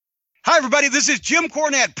Hi, everybody. This is Jim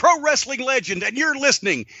Cornette, pro wrestling legend, and you're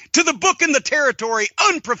listening to the Book in the Territory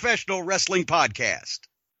Unprofessional Wrestling Podcast.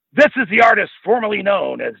 This is the artist formerly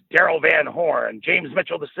known as Daryl Van Horn, James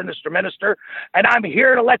Mitchell, the Sinister Minister, and I'm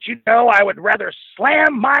here to let you know I would rather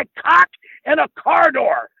slam my cock in a car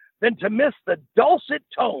door than to miss the dulcet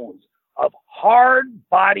tones of Hard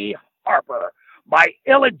Body Harper, my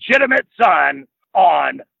illegitimate son,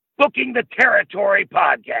 on Booking the Territory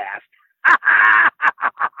podcast.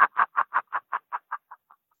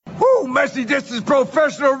 Woo, Messi, this is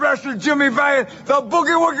professional wrestler Jimmy Valiant, the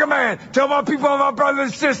Boogie Woogie Man. Tell my people and my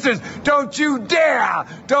brothers and sisters, don't you dare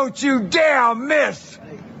miss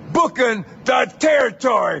Booking the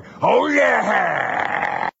Territory. Oh,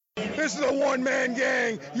 yeah. This is a one-man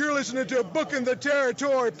gang. You're listening to Booking the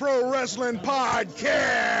Territory Pro Wrestling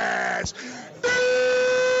Podcast.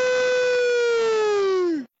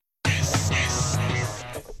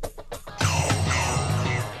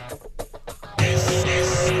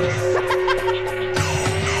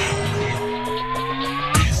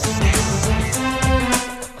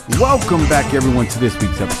 Welcome back, everyone, to this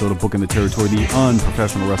week's episode of Booking the Territory, the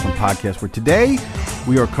Unprofessional Wrestling Podcast, where today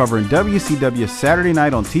we are covering WCW Saturday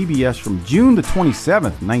Night on TBS from June the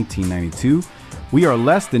 27th, 1992. We are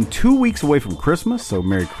less than 2 weeks away from Christmas, so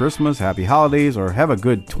Merry Christmas, Happy Holidays, or have a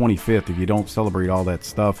good 25th if you don't celebrate all that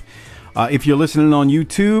stuff. If you're listening on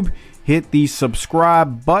YouTube, hit the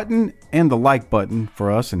subscribe button and the like button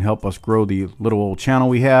for us and help us grow the little old channel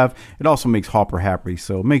we have. It also makes Harper happy,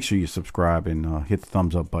 so make sure you subscribe and hit the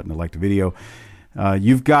thumbs up button to like the video.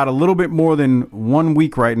 You've got a little bit more than 1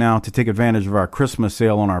 week right now to take advantage of our Christmas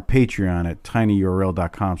sale on our Patreon at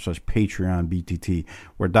tinyurl.com/PatreonBTT,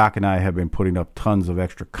 where Doc and I have been putting up tons of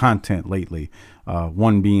extra content lately.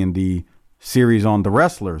 One being the series on the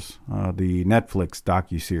wrestlers, the Netflix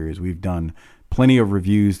docuseries. We've done plenty of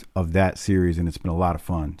reviews of that series, and it's been a lot of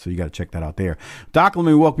fun, so you got to check that out there. Doc, let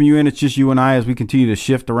me welcome you in. It's just you and I as we continue to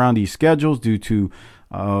shift around these schedules due to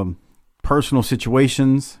personal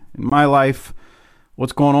situations in my life.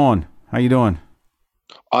 What's going on? How you doing?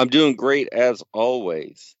 I'm doing great as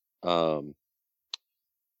always. You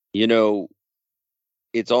know,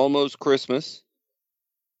 it's almost Christmas,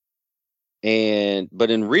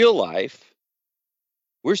 but in real life,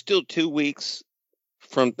 we're still 2 weeks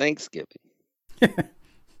from Thanksgiving.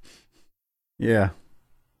 Yeah.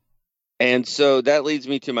 And so that leads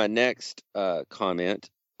me to my next comment.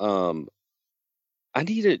 I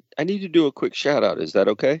need to do a quick shout out. Is that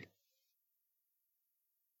okay?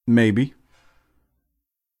 Maybe.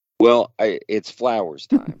 Well, it's flowers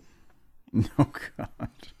time. Oh, God.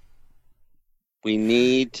 We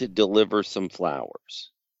need to deliver some flowers.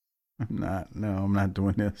 I'm not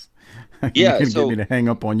doing this. Yeah, You're so get me to hang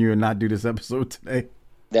up on you and not do this episode today.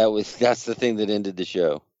 That's the thing that ended the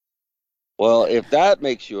show. Well, if that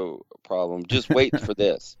makes you a problem, just wait for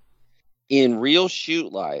this. In real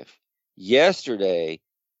shoot life, yesterday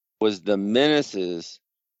was the Menace's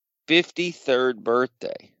 53rd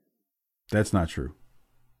birthday. That's not true.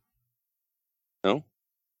 No?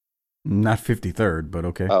 Not 53rd, but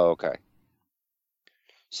okay. Oh, okay.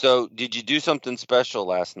 So, did you do something special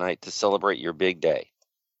last night to celebrate your big day?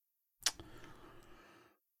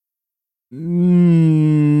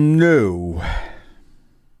 No.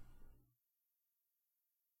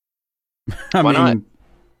 Why not?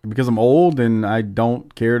 Because I'm old and I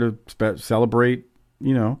don't care to celebrate,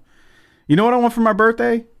 you know. You know what I want for my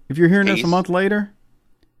birthday? If you're hearing this a month later?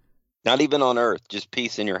 Not even on Earth, just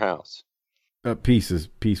peace in your house. Peace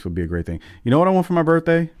would be a great thing. You know what I want for my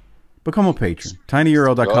birthday? Become a patron.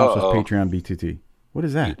 tinyurl.com/PatreonBTT. What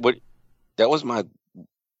is that? That was my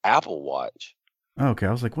Apple Watch. Okay,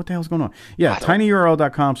 I was like, what the hell's going on? Yeah,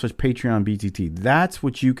 tinyurl.com/PatreonBTT. That's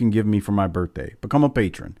what you can give me for my birthday. Become a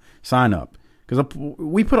patron. Sign up. Because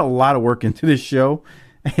we put a lot of work into this show,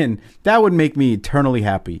 and that would make me eternally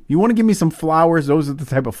happy. You want to give me some flowers? Those are the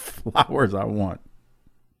type of flowers I want.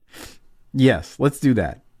 Yes, let's do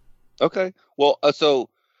that. Okay. Well, so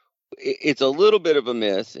it's a little bit of a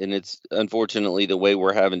miss, and it's unfortunately the way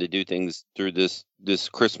we're having to do things through this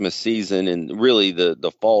Christmas season and really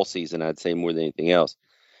the fall season, I'd say, more than anything else.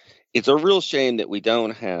 It's a real shame that we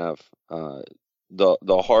don't have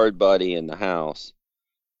the hard buddy in the house,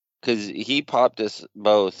 because he popped us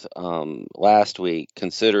both last week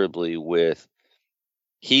considerably with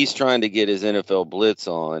he's trying to get his NFL blitz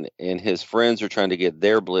on, and his friends are trying to get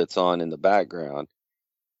their blitz on in the background.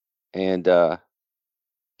 And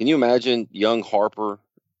can you imagine young Harper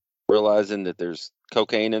realizing that there's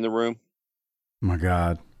cocaine in the room? Oh my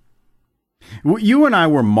God. You and I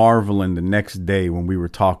were marveling the next day when we were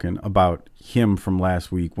talking about him from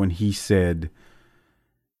last week when he said,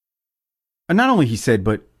 and not only he said,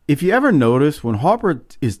 but if you ever notice when Harper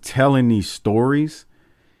is telling these stories,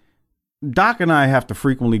 Doc and I have to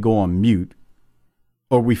frequently go on mute,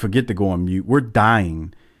 or we forget to go on mute. We're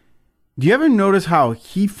dying. Do you ever notice how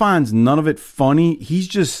he finds none of it funny? He's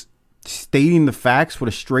just stating the facts with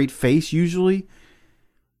a straight face usually.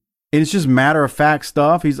 And it's just matter of fact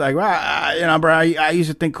stuff. He's like, well, bro, I used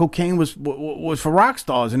to think cocaine was for rock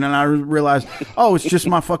stars, and then I realized, oh, it's just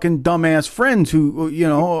my fucking dumbass friends who,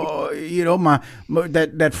 my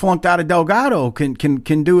that flunked out of Delgado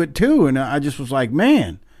can do it too. And I just was like,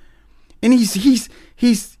 man. And he's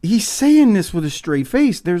saying this with a straight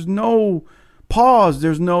face. There's no pause.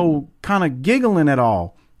 There's no kind of giggling at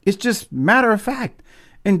all. It's just matter of fact.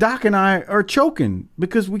 And Doc and I are choking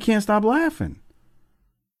because we can't stop laughing.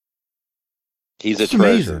 He's a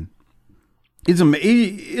treasure. Amazing.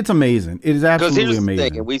 It's amazing. It is absolutely amazing. The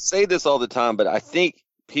thing, and we say this all the time, but I think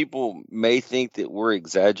people may think that we're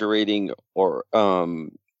exaggerating or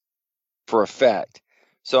for a fact.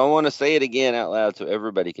 So I want to say it again out loud so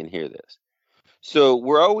everybody can hear this. So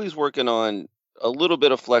we're always working on a little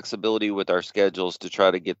bit of flexibility with our schedules to try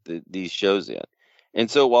to get these shows in. And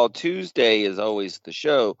so while Tuesday is always the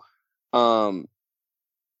show,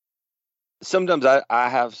 sometimes I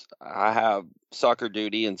have soccer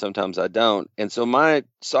duty and sometimes I don't. And so my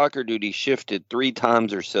soccer duty shifted 3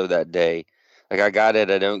 times or so that day. Like I got it,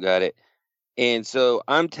 I don't got it. And so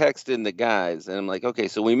I'm texting the guys and I'm like, okay,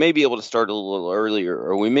 so we may be able to start a little earlier,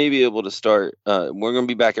 or we may be able to start, we're going to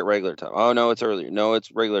be back at regular time. Oh no, it's earlier. No,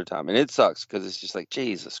 it's regular time. And it sucks because it's just like,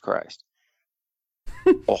 Jesus Christ.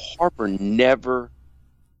 Well, Harper never,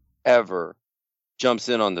 ever jumps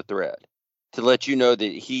in on the thread to let you know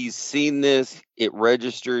that he's seen this, it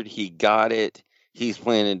registered, he got it, he's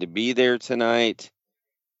planning to be there tonight,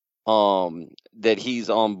 that he's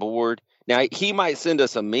on board. Now, he might send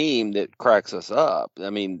us a meme that cracks us up. I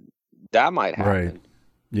mean, that might happen. Right.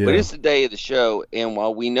 Yeah. But it's the day of the show, and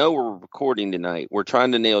while we know we're recording tonight, we're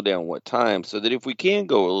trying to nail down what time so that if we can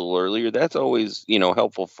go a little earlier, that's always,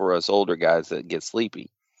 helpful for us older guys that get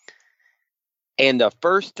sleepy. And the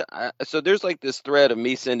first, so there's like this thread of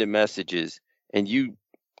me sending messages and you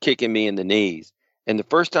kicking me in the knees. And the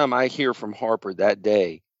first time I hear from Harper that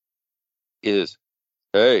day is,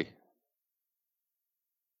 hey.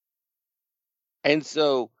 And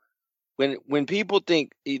so when people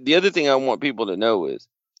think, the other thing I want people to know is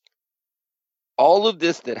all of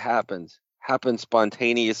this that happens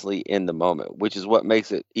spontaneously in the moment, which is what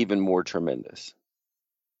makes it even more tremendous.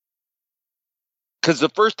 Because the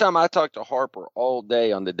first time I talked to Harper all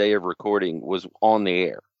day on the day of recording was on the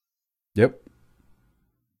air. Yep.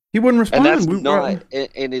 He wouldn't respond.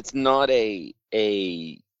 And it's not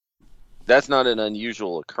that's not an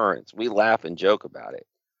unusual occurrence. We laugh and joke about it.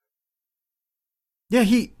 Yeah,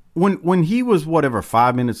 when he was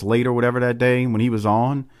 5 minutes late or whatever that day when he was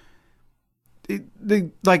on, I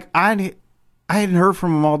hadn't heard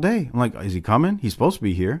from him all day. I'm like, is he coming? He's supposed to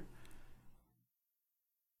be here.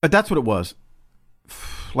 But that's what it was.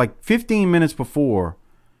 Like 15 minutes before,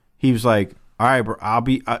 he was like, all right, bro, I'll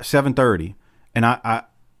be 7:30. And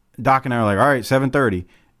Doc and I are like, all right, 7:30.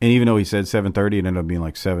 And even though he said 7:30, it ended up being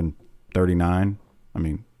like 7:39. I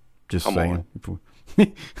mean, just Come saying.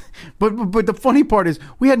 But the funny part is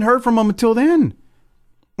we hadn't heard from him until then.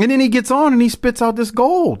 And then he gets on and he spits out this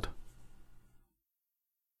gold.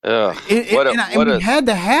 We had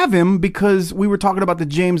to have him because we were talking about the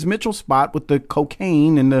James Mitchell spot with the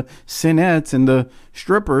cocaine and the cinettes and the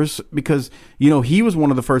strippers because, he was one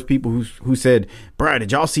of the first people who said, "Bro,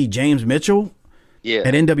 did y'all see James Mitchell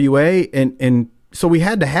at NWA?" And so we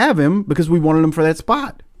had to have him because we wanted him for that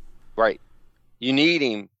spot. Right. You need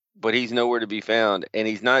him, but he's nowhere to be found. And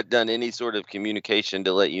he's not done any sort of communication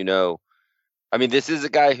to let you know. I mean, this is a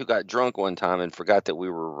guy who got drunk one time and forgot that we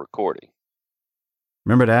were recording.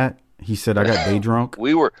 Remember that? He said, I got day drunk.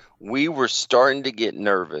 We were starting to get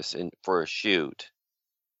nervous for a shoot.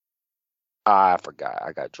 I forgot.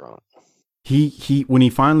 I got drunk. He when he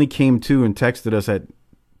finally came to and texted us at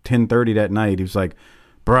 10:30 that night, he was like,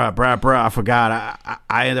 bruh, I forgot.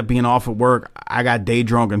 I ended up being off at work. I got day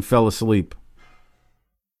drunk and fell asleep.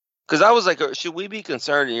 Because I was like, should we be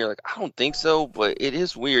concerned? And you're like, I don't think so, but it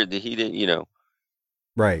is weird that he didn't,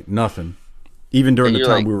 Right, nothing. Even during the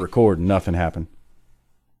time we were recording, nothing happened.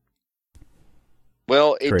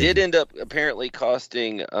 Well, it did end up apparently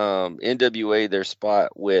costing NWA their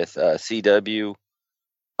spot with CW.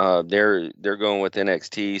 They're going with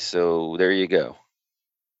NXT, so there you go.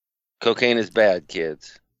 Cocaine is bad,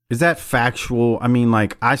 kids. Is that factual? I mean,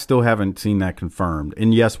 I still haven't seen that confirmed.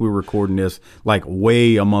 And yes, we're recording this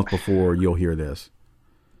way a month before you'll hear this.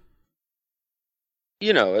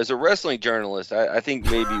 As a wrestling journalist, I think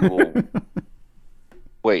maybe we'll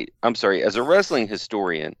Wait, I'm sorry. As a wrestling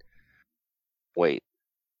historian, wait.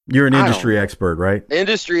 You're an industry expert, right?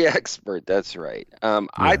 Industry expert, that's right.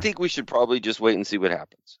 I think we should probably just wait and see what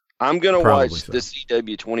happens. I'm going to watch the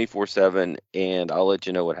CW 24/7, and I'll let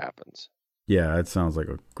you know what happens. Yeah, it sounds like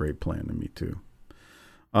a great plan to me, too.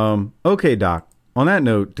 Okay, Doc. On that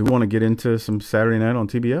note, do we want to get into some Saturday night on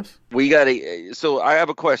TBS? So I have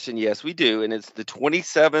a question. Yes, we do. And it's the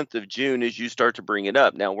 27th of June as you start to bring it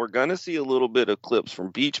up. Now, we're going to see a little bit of clips from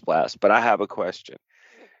Beach Blast, but I have a question.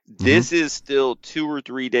 This is still 2 or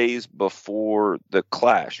 3 days before the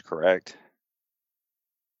Clash, correct?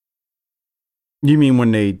 You mean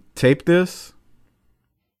when they tape this?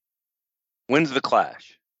 When's the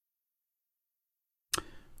Clash?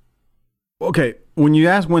 Okay, when you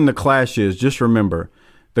ask when the Clash is, just remember,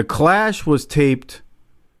 the Clash was taped.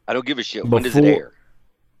 I don't give a shit. When does it air?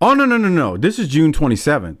 Oh, no. This is June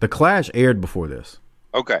 27th. The Clash aired before this.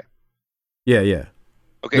 Okay. Yeah.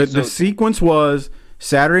 Okay. The sequence was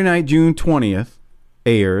Saturday night, June 20th,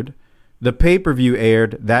 aired. The pay-per-view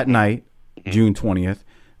aired that night, June 20th.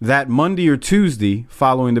 That Monday or Tuesday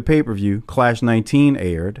following the pay-per-view, Clash 19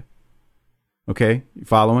 aired. Okay, you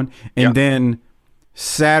following? And then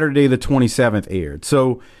Saturday the 27th aired.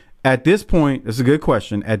 So at this point, this is a good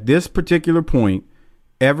question. At this particular point,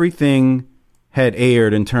 everything had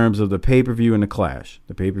aired in terms of the pay-per-view and the Clash.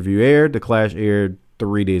 The pay-per-view aired, the Clash aired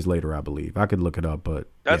 3 days later, I believe. I could look it up, but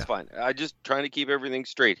that's fine. I just trying to keep everything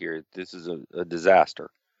straight here. This is a disaster.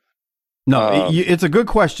 No, it's a good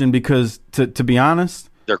question because to be honest,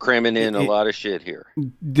 they're cramming in a lot of shit here.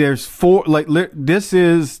 There's this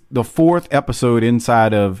is the 4th episode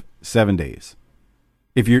inside of 7 days.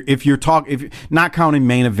 If you're not counting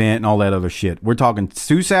main event and all that other shit, we're talking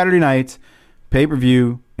 2 Saturday nights,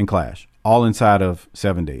 pay-per-view and Clash, all inside of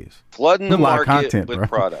 7 days. Flooding the market with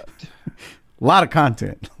product. A lot of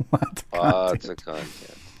content. Lots of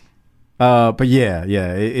content. But yeah,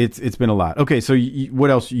 it's been a lot. Okay, so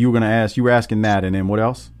what else you were going to ask? You were asking that, and then what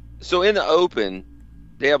else? So in the open,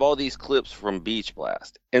 they have all these clips from Beach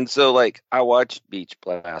Blast. And so, like, I watched Beach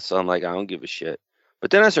Blast, so I'm like, I don't give a shit.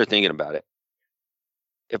 But then I started thinking about it.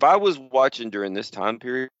 If I was watching during this time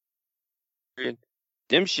period,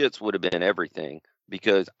 them shits would have been everything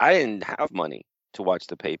because I didn't have money to watch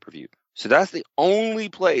the pay-per-view. So that's the only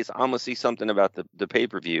place I'm going to see something about the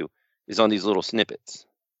pay-per-view is on these little snippets.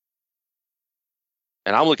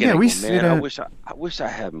 And I'm looking at it, man, I wish I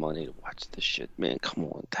had money to watch this shit. Man, come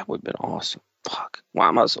on. That would have been awesome. Fuck. Why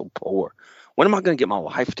am I so poor? When am I going to get my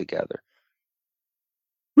life together?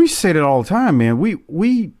 We say that all the time, man.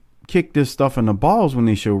 We kick this stuff in the balls when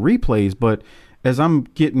they show replays, but as I'm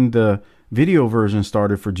getting the video version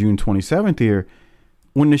started for June 27th here,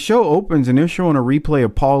 when the show opens and they're showing a replay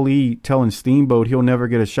of Paul Lee telling Steamboat he'll never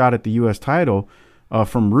get a shot at the U.S. title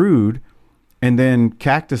from Rude, and then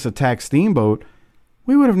Cactus attacks Steamboat,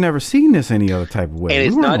 we would have never seen this any other type of way. And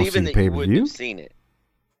it's not even that you wouldn't have seen it.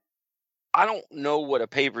 I don't know what a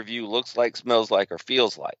pay-per-view looks like, smells like, or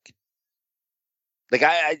feels like. Like,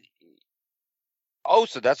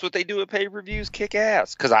 so that's what they do at pay-per-views? Kick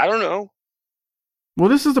ass. Because I don't know. Well,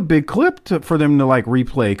 this is a big clip for them to, like,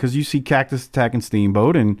 replay, because you see Cactus attacking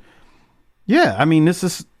Steamboat, and yeah, I mean, this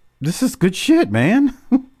is good shit, man.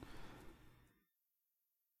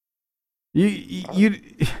 You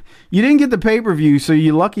didn't get the pay-per-view, so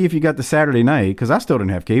you're lucky if you got the Saturday night, because I still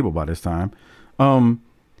didn't have cable by this time.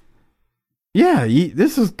 Yeah,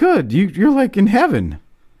 this is good. You're like in heaven.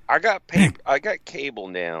 I got cable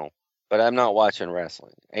now, but I'm not watching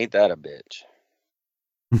wrestling. Ain't that a bitch?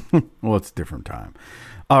 Well, it's a different time.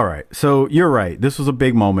 All right, so you're right. This was a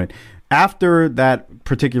big moment. After that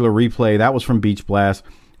particular replay, that was from Beach Blast.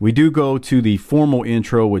 We do go to the formal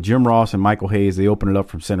intro with Jim Ross and Michael Hayes. They open it up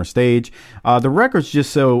from center stage. The records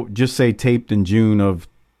just say taped in June of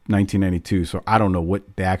 1992. So I don't know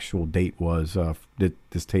what the actual date was that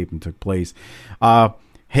this taping took place.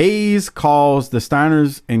 Hayes calls the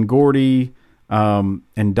Steiners and Gordy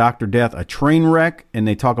and Dr. Death a train wreck, and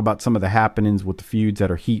they talk about some of the happenings with the feuds that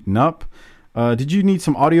are heating up. Did you need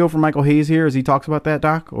some audio from Michael Hayes here as he talks about that,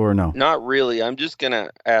 Doc, or no? Not really. I'm just going to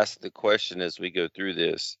ask the question as we go through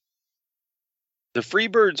this. The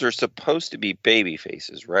Freebirds are supposed to be baby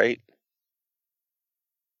faces, right?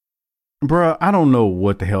 Bruh, I don't know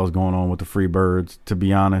what the hell's going on with the Freebirds, to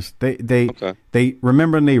be honest. They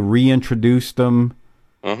remember they reintroduced them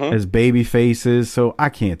as baby faces, so I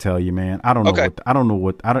can't tell you, man. I don't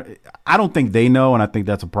know I don't think they know, and I think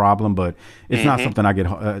that's a problem, but it's not something I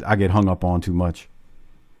get hung up on too much.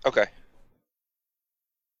 Okay.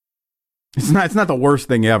 It's not the worst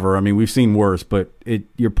thing ever. I mean, we've seen worse, but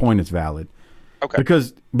your point is valid. Okay.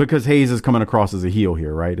 Because Hayes is coming across as a heel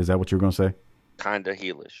here, right? Is that what you're going to say? kind of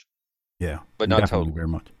heelish. Yeah, but not definitely totally. Very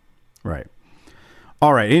much. Right.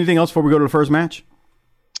 All right. Anything else before we go to the first match?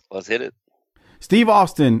 Let's hit it. Steve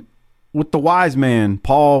Austin with the wise man,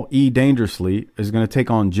 Paul E. Dangerously, is going to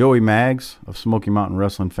take on Joey Maggs of Smoky Mountain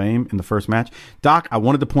Wrestling fame in the first match. Doc, I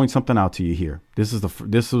wanted to point something out to you here.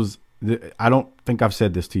 I don't think I've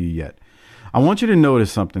said this to you yet. I want you to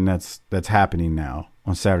notice something that's happening now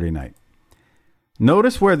on Saturday night.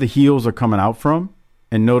 Notice where the heels are coming out from,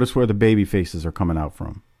 and notice where the baby faces are coming out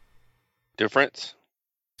from. Difference?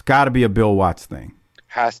 It's got to be a Bill Watts thing.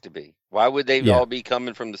 Has to be. Why would they all be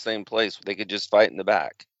coming from the same place? They could just fight in the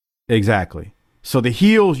back. Exactly. So the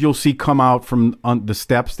heels you'll see come out from the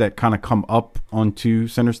steps that kind of come up onto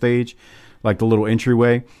center stage, like the little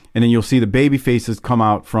entryway. And then you'll see the baby faces come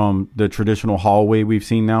out from the traditional hallway we've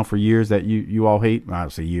seen now for years that you all hate. I don't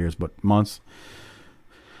say years, but months.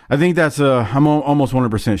 I think I'm almost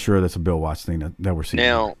 100% sure that's a Bill Watts thing that we're seeing.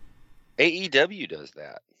 Now, AEW does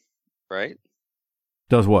that, right?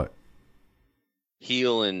 Does what?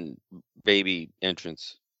 Heel and baby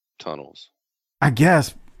entrance tunnels. I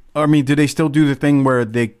guess. I mean, do they still do the thing where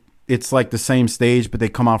it's like the same stage, but they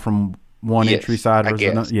come out from one entry side versus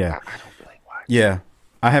another? Yeah. I don't really watch. Yeah.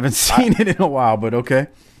 I haven't seen it in a while, but okay.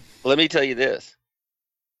 Let me tell you this.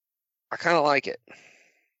 I kind of like it.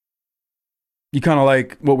 You kind of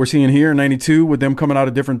like what we're seeing here in 92 with them coming out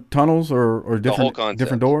of different tunnels or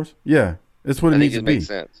different doors? Yeah. That's what it needs to be. Makes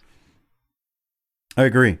sense. I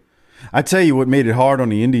agree. I tell you what made it hard on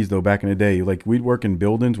the indies, though, back in the day. Like, we'd work in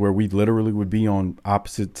buildings where we literally would be on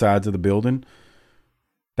opposite sides of the building.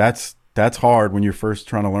 That's hard when you're first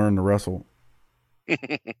trying to learn to wrestle.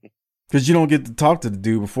 Because you don't get to talk to the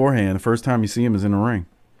dude beforehand. The first time you see him is in the ring.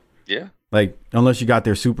 Yeah. Like, unless you got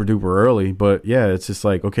there super duper early. But, yeah, it's just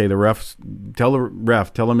like, okay, tell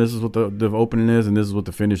him this is what the opening is and this is what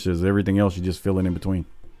the finish is. Everything else you just fill in between.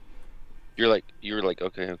 You're like,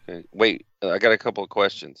 okay. Wait, I got a couple of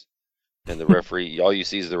questions. And the referee, all you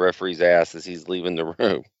see is the referee's ass as he's leaving the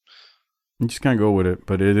room. You just kind of go with it,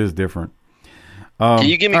 but it is different. Can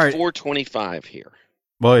you give me 425 here?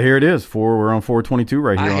 Well, here it is. We're on 422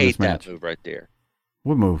 right here on this match. I hate that move right there.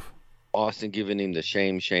 What move? Austin giving him the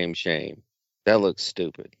shame. That looks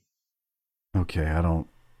stupid. Okay, I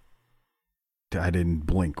didn't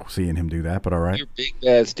blink seeing him do that, but all right. You're big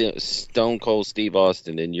bad Stone Cold Steve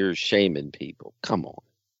Austin, and you're shaming people. Come on.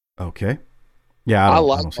 Okay. Yeah, I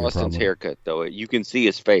like Austin's haircut, though. You can see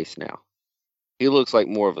his face now. He looks like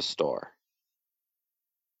more of a star.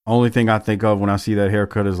 Only thing I think of when I see that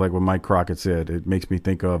haircut is like what Mike Crockett said. It makes me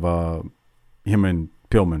think of him and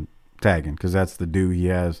Pillman tagging, because that's the dude he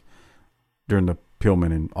has during the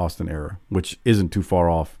Pillman and Austin era, which isn't too far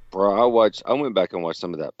off. Bro, I went back and watched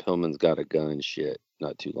some of that Pillman's Got a Gun shit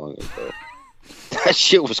not too long ago. That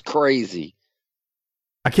shit was crazy.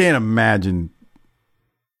 I can't imagine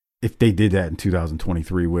if they did that in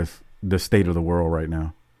 2023 with the state of the world right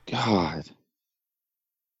now. God.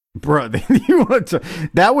 Bro,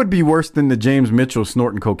 that would be worse than the James Mitchell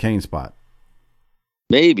snorting cocaine spot.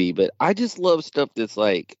 Maybe, but I just love stuff that's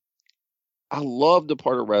like, I love the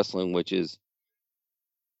part of wrestling, which is,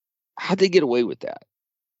 how'd they get away with that?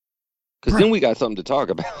 Because then we got something to talk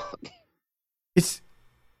about. If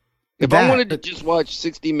I wanted to just watch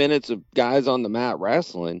 60 minutes of guys on the mat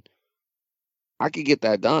wrestling, I could get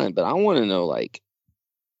that done, but I want to know, like,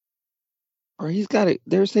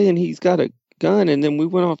 they're saying he's got a gun, and then we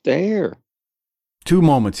went off the air. Two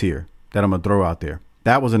moments here that I'm going to throw out there.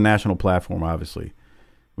 That was a national platform, obviously.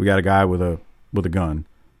 We got a guy with a gun.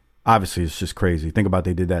 Obviously, it's just crazy. Think about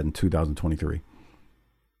they did that in 2023.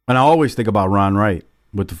 And I always think about Ron Wright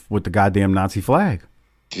with the goddamn Nazi flag.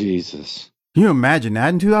 Jesus. Can you imagine that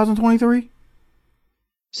in 2023?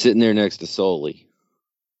 Sitting there next to Sully.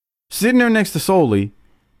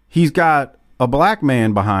 He's got a black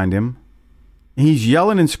man behind him. He's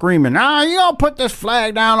yelling and screaming, you don't put this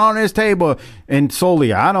flag down on this table. And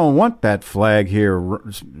Sully, I don't want that flag here,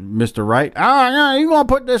 Mr. Wright. You going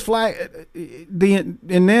to put this flag.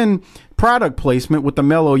 And then product placement with the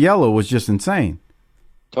mellow yellow was just insane.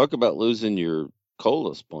 Talk about losing your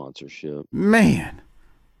cola sponsorship. Man.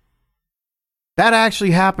 That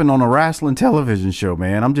actually happened on a wrestling television show,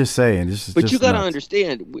 man. I'm just saying. But you got to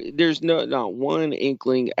understand, there's not one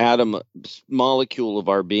inkling molecule of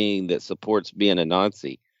our being that supports being a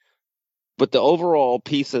Nazi. But the overall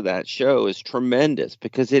piece of that show is tremendous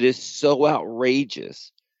because it is so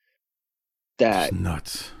outrageous that... It's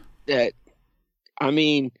nuts. That, I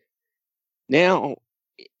mean, now,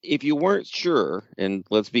 if you weren't sure, and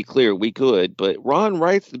let's be clear, we could, but Ron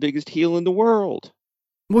Wright's the biggest heel in the world.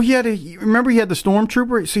 Well, he had the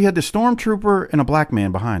stormtrooper. So he had the stormtrooper and a black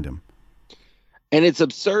man behind him. And it's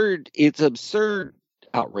absurd. It's absurd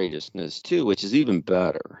outrageousness too, which is even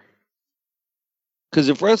better. Because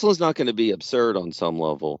if wrestling's not going to be absurd on some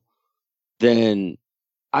level, then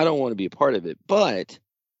I don't want to be a part of it. But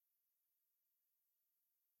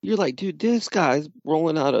you're like, dude, this guy's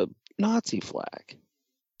rolling out a Nazi flag.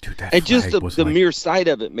 Dude, that and just flag the mere sight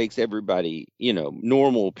of it makes everybody,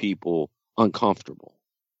 normal people uncomfortable.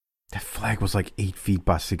 That flag was like 8 feet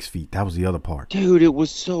by 6 feet. That was the other part. Dude, it was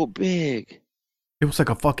so big. It was like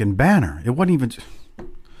a fucking banner. It wasn't even...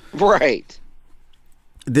 Right.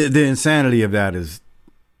 The insanity of that is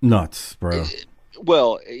nuts, bro.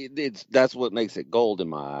 That's what makes it gold in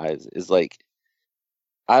my eyes. Is like,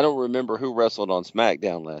 I don't remember who wrestled on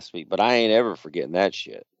SmackDown last week, but I ain't ever forgetting that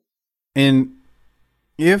shit. And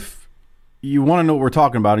if you want to know what we're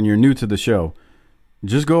talking about and you're new to the show,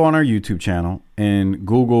 just go on our YouTube channel and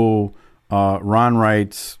Google Ron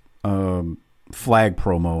Wright's flag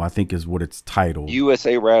promo, I think is what it's titled.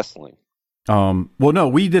 USA Wrestling. Well, no,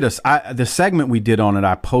 we did the segment we did on it.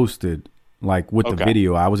 I posted like with the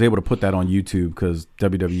video. I was able to put that on YouTube because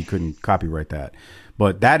WWE couldn't copyright that.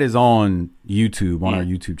 But that is on YouTube, on our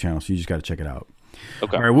YouTube channel. So you just got to check it out.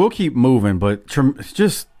 Okay. All right, we'll keep moving. But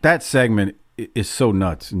just that segment is so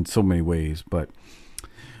nuts in so many ways. But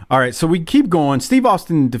all right, so we keep going. Steve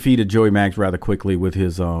Austin defeated Joey Maggs rather quickly with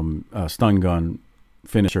his stun gun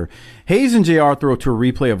finisher. Hayes and JR throw to a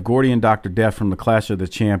replay of Gordy and Dr. Death from the Clash of the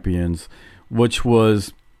Champions, which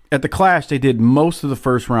was at the Clash. They did most of the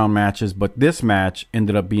first round matches, but this match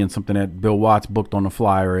ended up being something that Bill Watts booked on the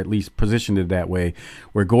fly, or at least positioned it that way,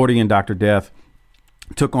 where Gordy and Dr. Death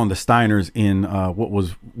took on the Steiners in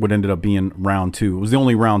what ended up being round 2. It was the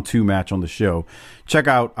only round 2 match on the show. Check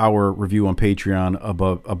out our review on Patreon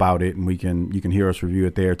about it, and you can hear us review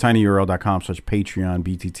it there. tinyurl.com/Patreon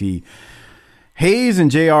BTT. Hayes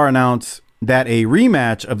and JR announce that a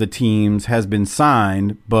rematch of the teams has been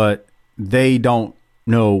signed, but they don't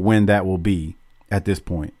know when that will be at this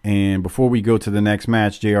point. And before we go to the next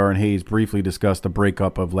match, JR and Hayes briefly discuss the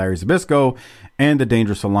breakup of Larry Zbyszko and the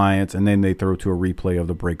Dangerous Alliance, and then they throw to a replay of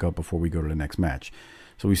the breakup before we go to the next match.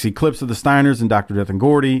 So we see clips of the Steiners and Dr. Death and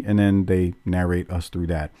Gordy, and then they narrate us through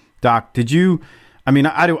that. Doc, did you... I mean,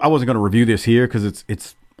 I wasn't going to review this here because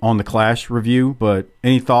it's on the Clash review, but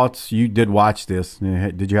any thoughts? You did watch this.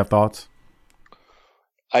 Did you have thoughts?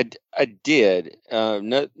 I did.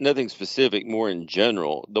 Nothing specific, more in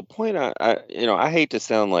general. The point I hate to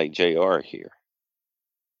sound like JR here,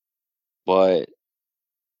 but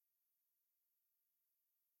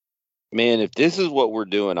man, if this is what we're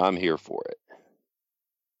doing, I'm here for it.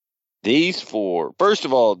 These four, first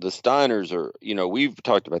of all, the Steiners are, we've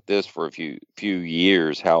talked about this for a few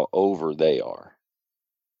years, how over they are.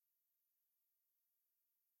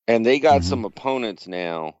 And they got some opponents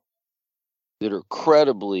now that are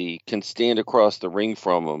credibly can stand across the ring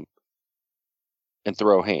from them and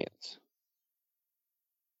throw hands.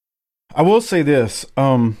 I will say this: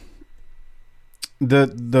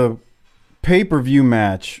 the pay-per-view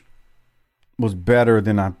match was better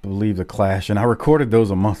than I believe the Clash, and I recorded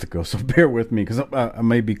those a month ago, so bear with me because I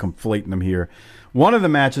may be conflating them here. One of the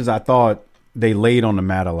matches I thought they laid on the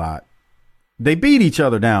mat a lot. They beat each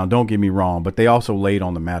other down, don't get me wrong, but they also laid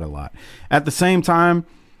on the mat a lot. At the same time,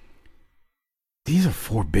 these are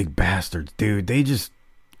four big bastards, dude.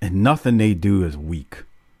 And nothing they do is weak.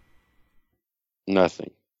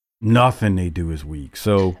 Nothing they do is weak.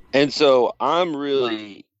 So I'm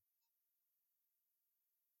really,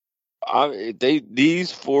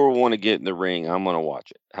 these four want to get in the ring. I'm going to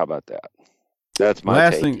watch it. How about that? That's my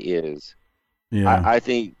last take. Thing, is, yeah. I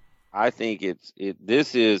think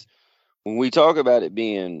this is, when we talk about it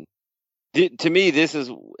being, to me, this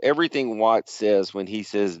is everything Watts says when he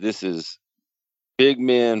says this is big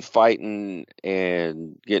men fighting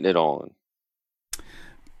and getting it on.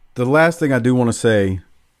 The last thing I do want to say,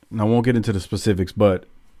 and I won't get into the specifics, but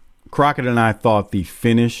Crockett and I thought the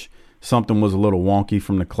finish, something was a little wonky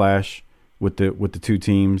from the Clash with the two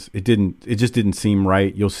teams. It just didn't seem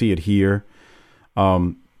right. You'll see it here.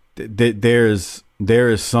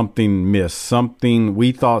 There is something missed.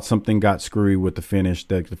 We thought something got screwy with the finish.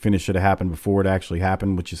 That the finish should have happened before it actually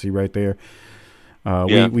happened, which you see right there.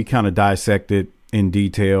 We kind of dissected in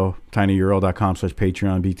detail.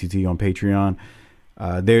 tinyurl.com/Patreon BTT on Patreon.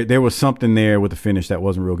 There was something there with the finish that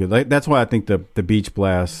wasn't real good. That's why I think the Beach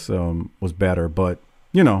Blast was better, but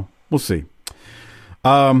we'll see.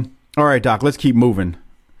 All right, Doc, let's keep moving.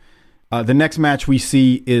 The next match we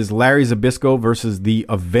see is Larry Zbyszko versus the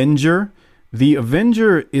Avenger. The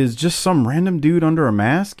Avenger is just some random dude under a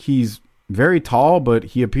mask. He's very tall, but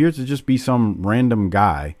he appears to just be some random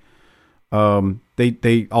guy.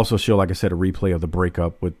 They also show, like I said, a replay of the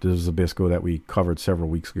breakup with the Zbyszko that we covered several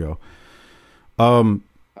weeks ago. I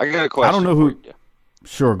got a question. I don't know who.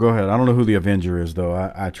 Sure, go ahead. I don't know who the Avenger is, though.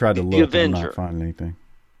 I tried to look, and I'm not finding anything.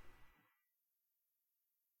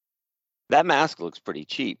 That mask looks pretty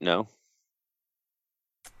cheap, no?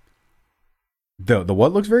 The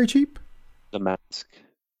what looks very cheap? The mask.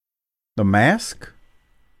 The mask?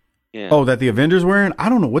 Yeah. Oh, that the Avenger's wearing? I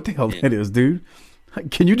don't know what the hell that is, dude.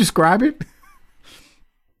 Can you describe it?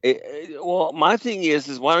 Well, my thing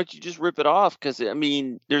is why don't you just rip it off? Because, I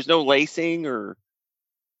mean, there's no lacing or...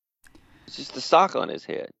 It's just a sock on his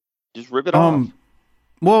head. Just rip it off.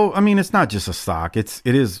 Well, I mean, it's not just a sock. It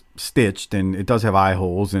is stitched, and it does have eye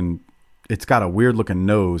holes, and it's got a weird looking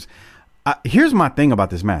nose. Here's my thing about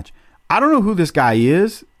this match. I don't know who this guy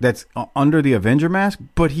is that's under the Avenger mask,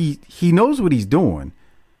 but he knows what he's doing.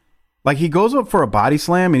 Like, he goes up for a body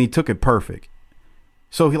slam, and he took it perfect.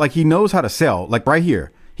 So he knows how to sell. Like right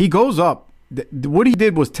here, he goes up. What he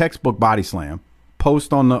did was textbook body slam,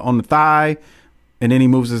 post on the thigh, and then he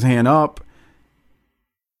moves his hand up.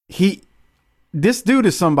 This dude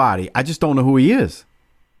is somebody. I just don't know who he is.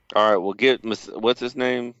 All right, well, what's his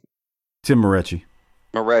name? Tim Moretti.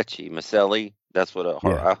 Maselli. That's what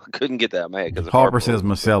I couldn't get that in my head because Harper says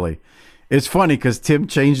Maselli. It's funny because Tim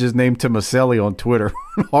changed his name to Maselli on Twitter.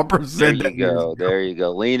 Harper said there you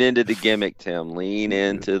go. Lean into the gimmick, Tim. Lean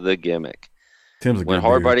into the gimmick. Tim's a when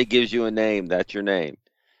Hardbody gives you a name, that's your name.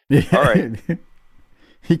 Yeah. All right.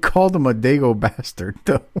 He called him a Dago bastard,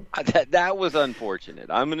 though. That was unfortunate.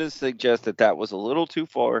 I'm going to suggest that was a little too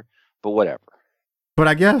far, but whatever. But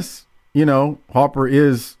I guess, Harper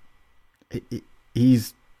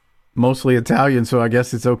he's mostly Italian, so I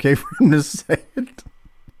guess it's okay for him to say it.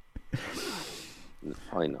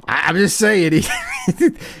 I know. I'm just saying.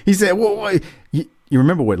 He said, well, you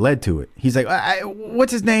remember what led to it. He's like,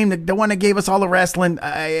 what's his name? The one that gave us all the wrestling?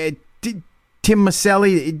 Tim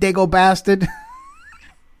Maselli, Dago bastard.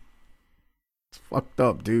 It's fucked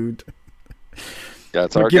up, dude.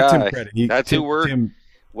 That's our guy. That's Tim, who we're...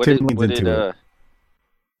 Tim,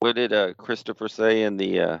 what did Christopher say in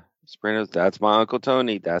the Sopranos? That's my Uncle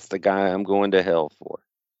Tony. That's the guy I'm going to hell for.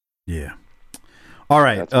 Yeah. All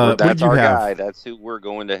right. That's our guy. That's who we're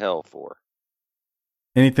going to hell for.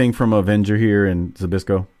 Anything from Avenger here and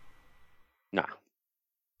Zbyszko? Nah.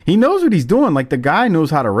 He knows what he's doing. Like, the guy knows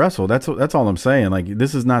how to wrestle. That's all I'm saying. Like,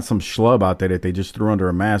 this is not some schlub out there that they just threw under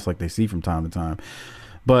a mask like they see from time to time.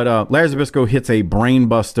 But Larry Zbyszko hits a brain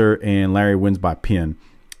buster, and Larry wins by pin.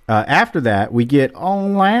 After that, we get,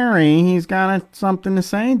 Larry, he's got something to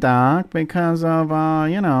say, Doc, because of,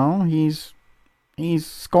 he's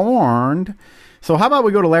scorned. So how about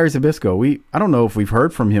we go to Larry Zbyszko? I don't know if we've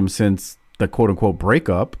heard from him since the quote-unquote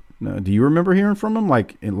breakup. Do you remember hearing from him,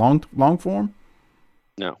 like, in long form?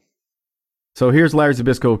 No. So here's Larry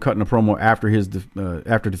Zbyszko cutting a promo after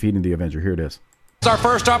defeating the Avenger. Here it is. It's our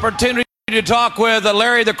first opportunity to talk with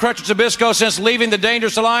Larry the Crutch Zbyszko since leaving the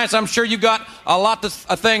Dangerous Alliance. I'm sure you got a lot of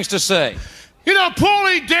things to say.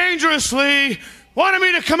 Paulie dangerously wanted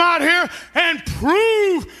me to come out here and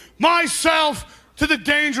prove myself to the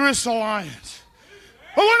Dangerous Alliance.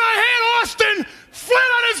 But when I had Austin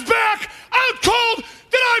flat on his back, out cold,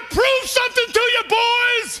 did I prove something to you,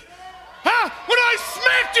 boys? Huh? When I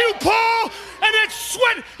smacked you, Paul, and that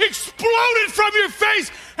sweat exploded from your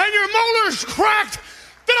face and your molars cracked,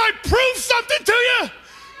 did I prove something to you?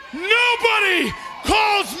 Nobody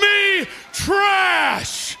calls me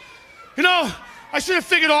trash. I should have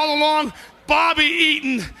figured all along Bobby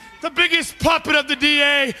Eaton, the biggest puppet of the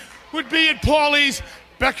DA, would be at Paulie's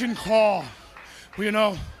beck and call.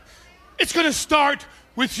 Well, it's going to start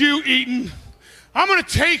with you, Eaton. I'm going to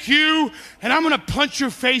take you and I'm going to punch your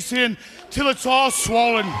face in till it's all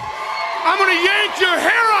swollen. I'm going to yank your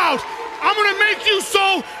hair out. I'm going to make you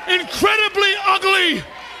so incredibly ugly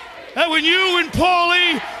that when you and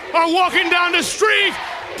Paulie are walking down the street,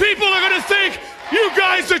 people are going to think you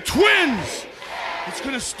guys are twins. It's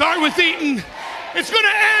going to start with Eaton. It's going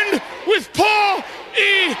to end with Paul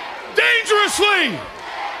E. Dangerously.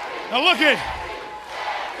 Now look at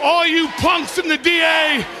all you punks in the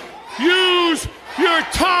DA. Use your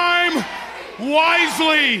time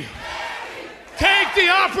wisely. Take the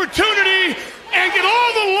opportunity and get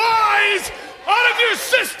all the lies out of your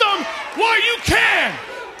system while you can.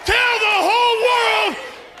 Tell the whole world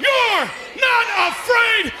you're not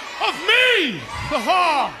afraid of me.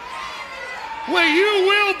 Well, you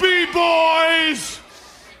will be, boys.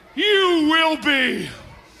 You will be.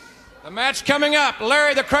 The match coming up,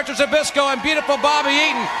 Larry the Crutch Zbyszko and beautiful Bobby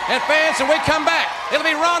Eaton. And fans, when we come back, it'll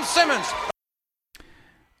be Ron Simmons.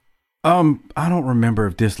 I don't remember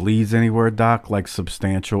if this leads anywhere, Doc, like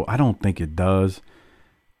substantial. I don't think it does.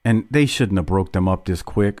 And they shouldn't have broke them up this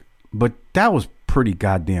quick. But that was pretty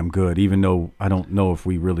goddamn good, even though I don't know if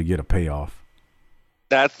we really get a payoff.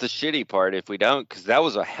 That's the shitty part if we don't, because that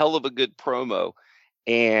was a hell of a good promo.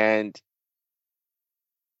 And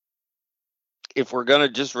if we're going to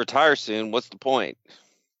just retire soon, what's the point?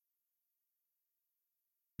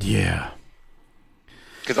 Yeah.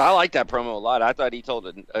 Because I like that promo a lot. I thought he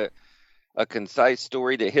told a concise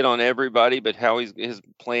story that hit on everybody, but how his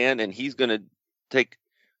plan, and he's going to take.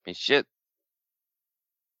 I mean, shit.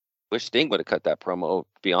 Wish Sting would have cut that promo.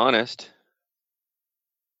 To be honest.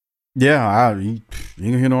 Yeah, you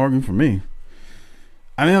can hear no argument from me.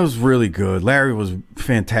 I mean, it was really good. Larry was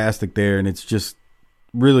fantastic there, and it's just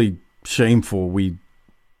really shameful.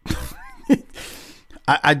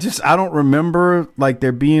 I don't remember like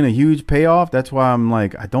there being a huge payoff. That's why I'm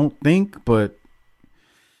like, I don't think, but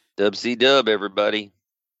WCW, everybody.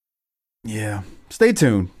 Yeah, stay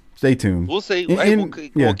tuned. Stay tuned. We'll see.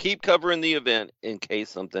 We'll keep covering the event in case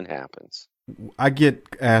something happens. I get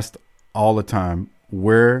asked all the time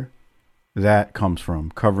where that comes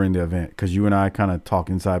from, covering the event, because you and I kind of talk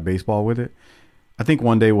inside baseball with it. I think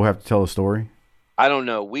one day we'll have to tell a story. I don't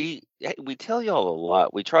know. We tell y'all a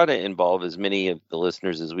lot. We try to involve as many of the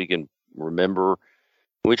listeners as we can remember.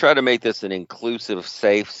 We try to make this an inclusive,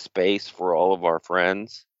 safe space for all of our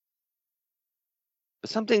friends.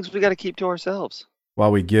 But some things we got to keep to ourselves.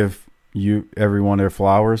 While we give everyone their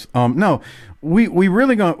flowers. No, we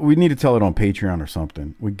need to tell it on Patreon or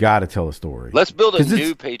something. We got to tell a story. Let's build a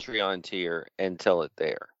new Patreon tier and tell it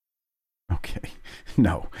there. Okay.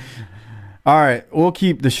 No. All right, we'll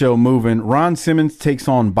keep the show moving. Ron Simmons takes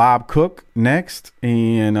on Bob Cook next,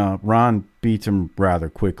 and Ron beats him rather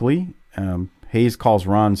quickly. Hayes calls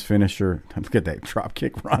Ron's finisher. Look at that drop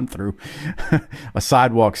kick Ron through. A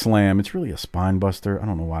sidewalk slam. It's really a spine buster. I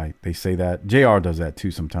don't know why they say that. JR does that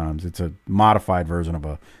too sometimes. It's a modified version of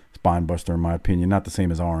a spine buster, in my opinion. Not the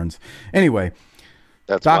same as Arn's. Anyway,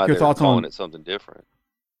 that's Doc, why your thoughts calling on it something different.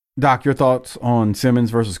 Doc, your thoughts on Simmons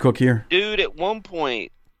versus Cook here? Dude, at one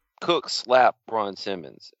point, Cook slapped Ron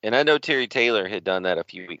Simmons. And I know Terry Taylor had done that a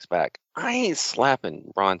few weeks back. I ain't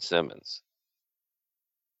slapping Ron Simmons.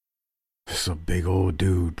 This is a big old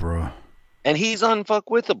dude, bro. And he's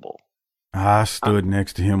unfuckwithable. I stood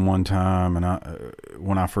next to him one time, and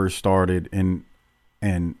when I first started, and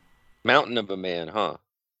mountain of a man, huh?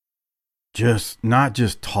 Just not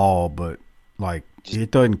just tall, but like just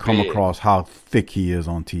it doesn't come across how thick he is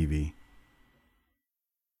on TV.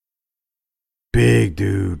 Big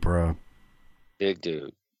dude, bro. Big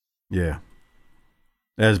dude. Yeah.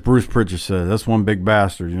 As Bruce Pritchard says, that's one big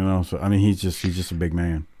bastard, you know. So I mean, he's just a big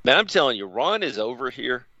man. Man, I'm telling you, Ron is over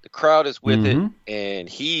here. The crowd is with it, and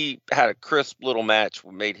he had a crisp little match,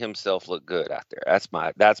 made himself look good out there.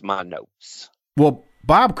 That's my notes. Well,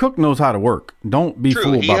 Bob Cook knows how to work. Don't be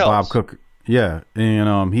fooled by Bob Cook. Yeah,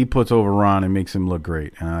 and he puts over Ron and makes him look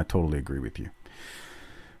great, and I totally agree with you.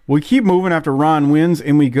 We keep moving after Ron wins,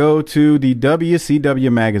 and we go to the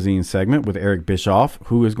WCW Magazine segment with Eric Bischoff,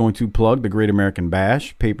 who is going to plug the Great American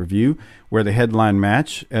Bash pay-per-view, where the headline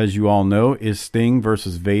match, as you all know, is Sting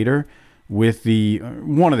versus Vader, with the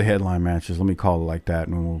one of the headline matches, let me call it like that,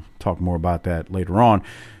 and we'll talk more about that later on.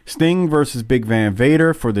 Sting versus Big Van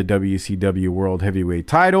Vader for the WCW World Heavyweight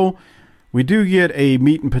title. We do get a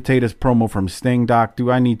meat and potatoes promo from Sting. Doc,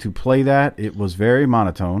 do I need to play that? It was very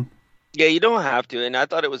monotone. Yeah, you don't have to, and I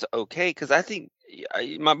thought it was okay because I think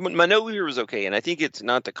my note here was okay, and I think it's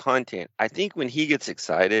not the content. I think when he gets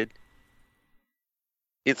excited,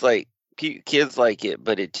 it's like kids like it,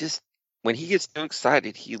 but it just when he gets too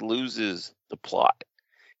excited, he loses the plot,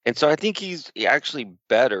 and so I think he's actually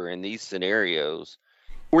better in these scenarios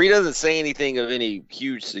where he doesn't say anything of any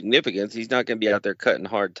huge significance. He's not going to be out there cutting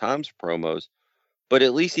hard times promos, but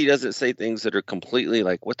at least he doesn't say things that are completely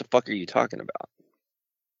like, "What the fuck are you talking about?"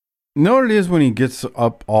 Know what it is when he gets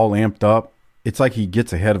up all amped up? It's like he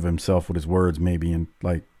gets ahead of himself with his words, maybe, and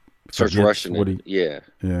like starts rushing what it. Yeah.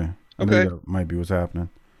 I think that might be what's happening.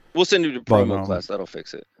 We'll send you to promo class. That'll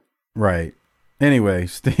fix it. Right. Anyway,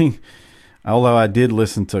 Sting. Although I did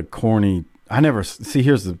listen to Corny, I never see.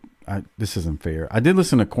 This isn't fair. I did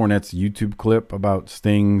listen to Cornette's YouTube clip about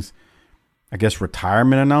Sting's, I guess,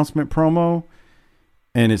 retirement announcement promo,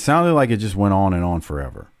 and it sounded like it just went on and on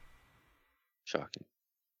forever. Shocking.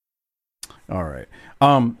 All right.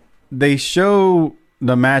 They show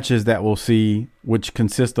the matches that we'll see, which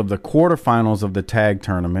consist of the quarterfinals of the tag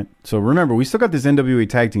tournament. So remember, we still got this NWA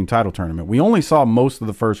tag team title tournament. We only saw most of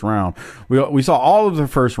the first round. We saw all of the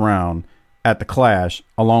first round at the Clash,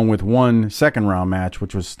 along with one second-round match,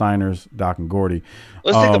 which was Steiner's, Doc, and Gordy.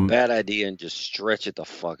 Let's take a bad idea and just stretch it the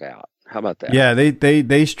fuck out. How about that? Yeah,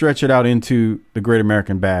 they stretch it out into the Great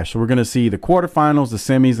American Bash. So we're going to see the quarterfinals, the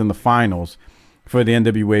semis, and the finals for the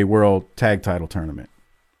NWA World Tag Title Tournament.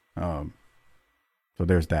 So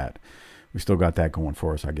there's that. We still got that going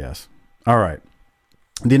for us, I guess. All right.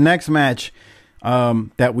 The next match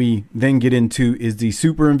that we then get into is the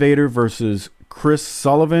Super Invader versus Chris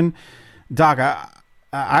Sullivan. Doc,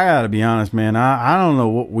 I got to be honest, man. I don't know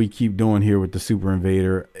what we keep doing here with the Super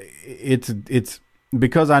Invader. It's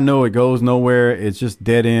because I know it goes nowhere. It's just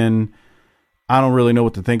dead end. I don't really know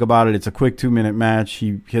what to think about it. It's a quick 2-minute match.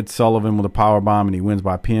 He hits Sullivan with a power bomb and he wins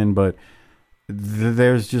by pin, but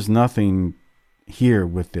there's just nothing here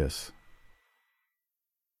with this.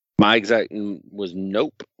 My exact was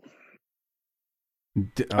nope.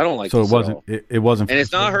 I don't like. So this it wasn't. It wasn't. And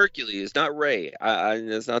it's not Hercules. It's not Ray.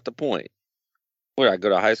 That's not the point. What, I go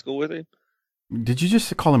to high school with him? Did you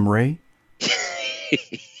just call him Ray?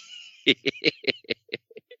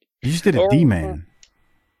 You just did a D-man.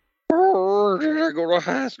 I go to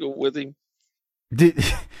high school with him. Did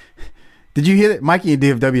you hear that? Mikey and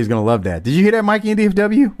DFW is going to love that. Did you hear that, Mikey and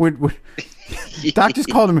DFW? Doc just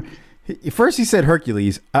called him. First he said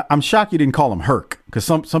Hercules. I'm shocked you didn't call him Herc, because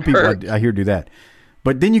some people I hear do that.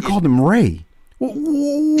 But then you called him Ray.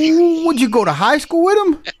 Would you go to high school with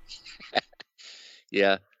him?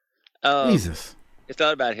 Yeah. Jesus. It's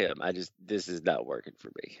not about him. This is not working for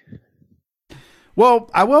me. Well,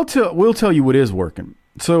 we'll tell you what is working.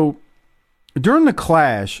 So during the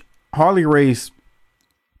Clash, Harley Race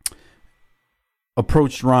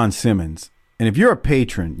approached Ron Simmons. And if you're a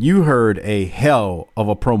patron, you heard a hell of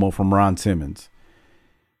a promo from Ron Simmons.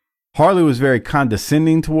 Harley was very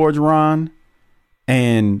condescending towards Ron,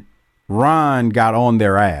 and Ron got on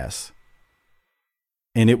their ass.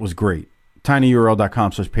 And it was great.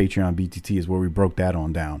 tinyurl.com/PatreonBTT is where we broke that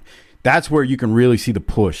on down. That's where you can really see the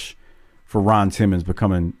push for Ron Simmons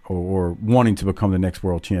becoming or wanting to become the next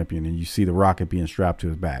world champion. And you see the rocket being strapped to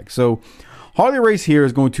his back. So Harley Race here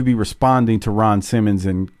is going to be responding to Ron Simmons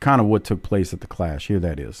and kind of what took place at the Clash. Here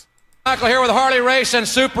that is. Michael here with Harley Race and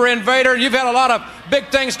Super Invader. You've had a lot of big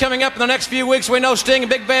things coming up in the next few weeks. We know Sting and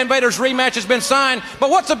Big Van Vader's rematch has been signed. But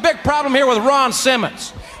what's the big problem here with Ron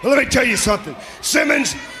Simmons? Well, let me tell you something.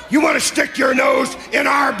 Simmons, you want to stick your nose in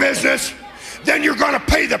our business? Then you're going to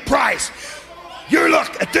pay the price. You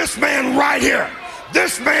look at this man right here.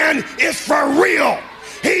 This man is for real.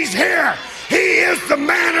 He's here. He is the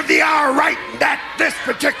man of the hour right at this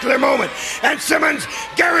particular moment. And Simmons,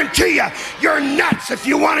 guarantee you're nuts if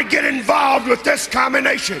you want to get involved with this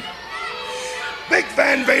combination. Big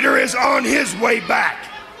Van Vader is on his way back.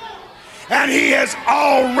 And he has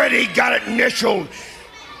already got it initialed.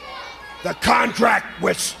 The contract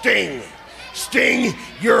with Sting. Sting,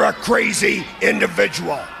 you're a crazy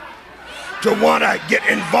individual to want to get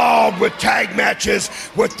involved with tag matches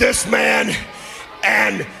with this man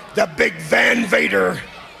and the Big Van Vader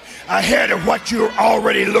ahead of what you're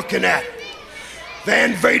already looking at.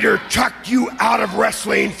 Van Vader tucked you out of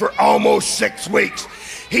wrestling for almost 6 weeks.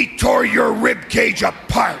 He tore your rib cage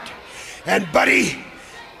apart. And buddy,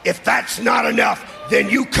 if that's not enough, then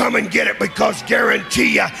you come and get it, because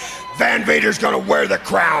guarantee you, Van Vader's gonna wear the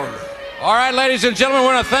crown. All right, ladies and gentlemen,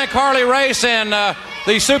 we want to thank Harley Race and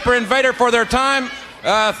the Super Invader for their time.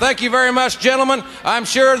 Thank you very much, gentlemen. I'm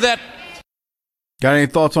sure that... Got any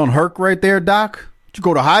thoughts on Herc right there, Doc? Did you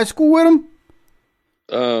go to high school with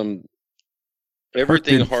him?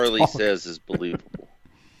 Everything Harley says is believable.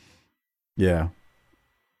 Yeah.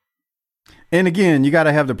 And again, you got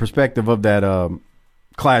to have the perspective of that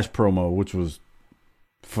Clash promo, which was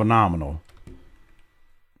phenomenal.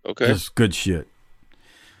 Okay. Just good shit.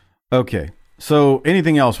 Okay. So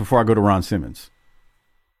anything else before I go to Ron Simmons?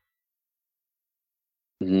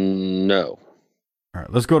 No. All right,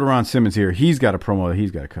 let's go to Ron Simmons here. He's got a promo that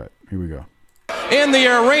he's got to cut. Here we go. In the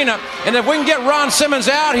arena, and if we can get Ron Simmons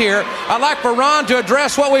out here, I'd like for Ron to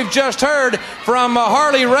address what we've just heard from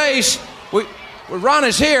Harley Race. Ron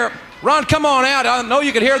is here. Ron, come on out. I know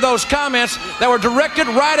you could hear those comments that were directed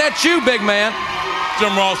right at you, big man.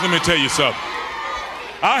 Jim Ross, let me tell you something.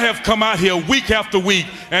 I have come out here week after week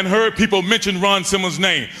and heard people mention Ron Simmons'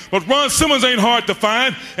 name. But Ron Simmons ain't hard to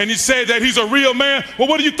find, and he said that he's a real man. Well,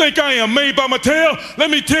 what do you think I am, made by Mattel?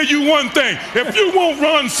 Let me tell you one thing. If you want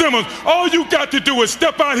Ron Simmons, all you got to do is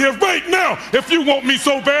step out here right now if you want me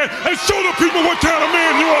so bad, and show the people what kind of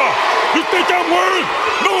man you are. You think I'm worried?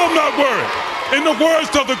 No, I'm not worried. In the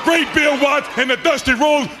words of the great Bill Watts and the Dusty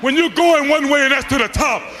Rhodes, when you're going one way and that's to the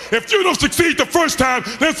top, if you don't succeed the first time,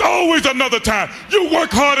 there's always another time. You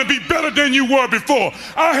work hard and be better than you were before.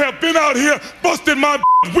 I have been out here busting my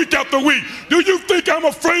week after week. Do you think I'm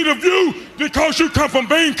afraid of you because you come from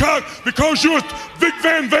Bangkok, because you're Vic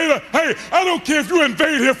Van Vader? Hey, I don't care if you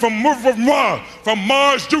invade here from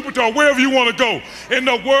Mars, Jupiter, or wherever you want to go. In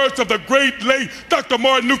the words of the great late Dr.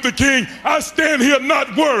 Martin Luther King, I stand here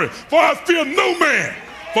not worried, for I fear no man,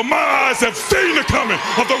 for my eyes have seen the coming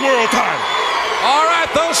of the world title. All right,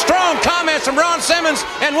 those strong comments from Ron Simmons,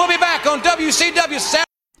 and we'll be back on WCW Saturday.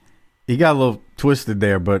 He got a little twisted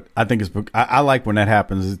there, but I think I like when that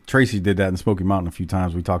happens. Tracy did that in Smoky Mountain a few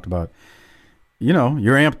times. We talked about, you're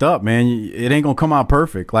amped up, man. It ain't gonna come out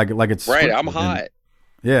perfect like it's right. I'm hot.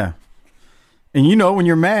 Yeah, and when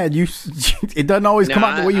you're mad, it doesn't always come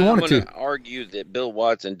out the way you want it to. I'm gonna argue that Bill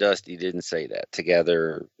Watts and Dusty didn't say that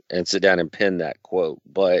together and sit down and pin that quote,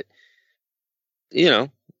 but it's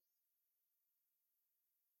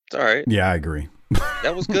all right. Yeah, I agree.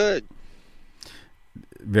 That was good.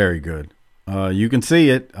 Very good. You can see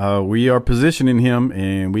it. We are positioning him,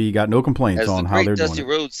 and we got no complaints on how they're Dusty doing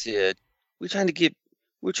it. Rhodes said, we're trying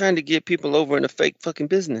to get people over in a fake fucking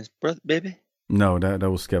business, brother, baby. No, that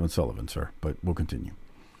was Kevin Sullivan, sir. But we'll continue.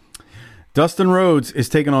 Dustin Rhodes is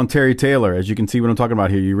taking on Terry Taylor. As you can see what I'm talking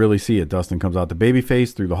about here, you really see it. Dustin comes out the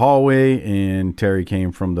babyface through the hallway, and Terry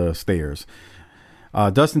came from the stairs.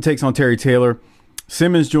 Dustin takes on Terry Taylor.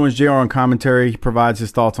 Simmons joins JR on commentary. He provides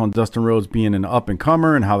his thoughts on Dustin Rhodes being an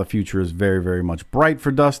up-and-comer and how the future is very, very much bright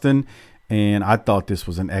for Dustin. And I thought this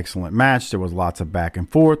was an excellent match. There was lots of back and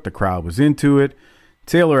forth. The crowd was into it.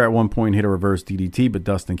 Taylor at one point hit a reverse DDT, but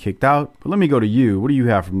Dustin kicked out. But let me go to you. What do you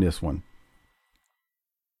have from this one?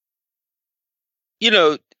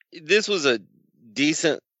 This was a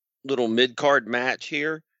decent little mid-card match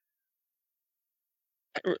here.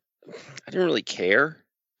 I didn't really care.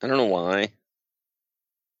 I don't know why.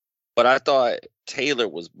 But I thought Taylor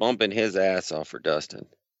was bumping his ass off for Dustin.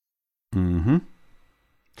 Mm-hmm.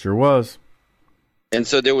 Sure was. And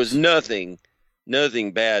so there was nothing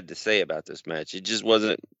bad to say about this match. It just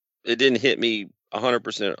wasn't, it didn't hit me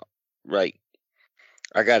 100% right.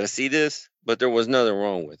 I got to see this, but there was nothing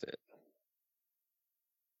wrong with it.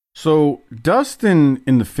 So Dustin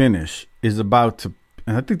in the finish is about to,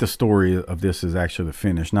 and I think the story of this is actually the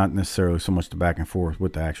finish, not necessarily so much the back and forth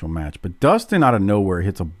with the actual match. But Dustin out of nowhere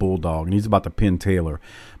hits a bulldog, and he's about to pin Taylor.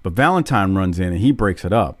 But Valentine runs in, and he breaks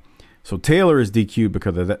it up. So Taylor is DQ'd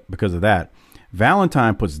because of that.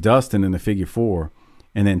 Valentine puts Dustin in the figure four,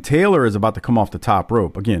 and then Taylor is about to come off the top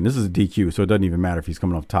rope. Again, this is a DQ, so it doesn't even matter if he's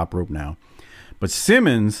coming off the top rope now. But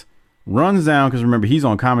Simmons runs down, because remember, he's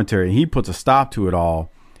on commentary, and he puts a stop to it all.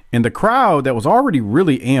 And the crowd that was already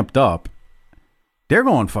really amped up, they're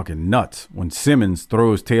going fucking nuts when Simmons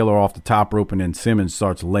throws Taylor off the top rope and then Simmons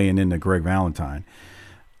starts laying into Greg Valentine.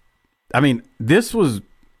 I mean, this was,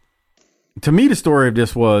 to me, the story of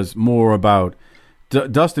this was more about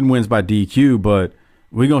Dustin wins by DQ, but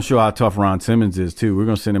we're going to show how tough Ron Simmons is, too. We're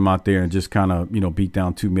going to send him out there and just kind of, beat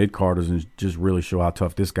down two mid-carders and just really show how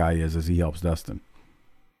tough this guy is as he helps Dustin.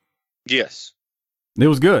 Yes. It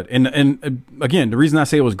was good. And again, the reason I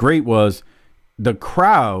say it was great was the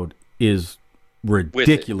crowd is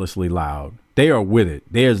ridiculously loud. They are with it.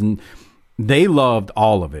 They loved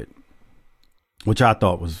all of it, which I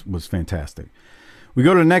thought was fantastic. We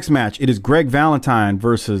go to the next match. It is Greg Valentine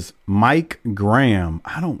versus Mike Graham.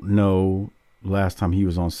 I don't know last time he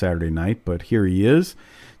was on Saturday night, but here he is.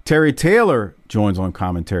 Terry Taylor joins on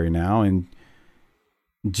commentary now, and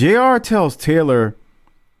JR tells Taylor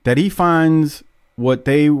that he finds what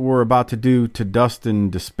they were about to do to Dustin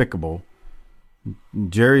despicable.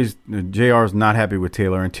 JR's not happy with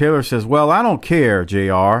Taylor, and Taylor says, well, I don't care,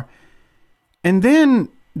 JR. And then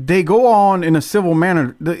they go on in a civil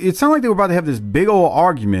manner. It sounded like they were about to have this big old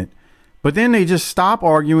argument, but then they just stop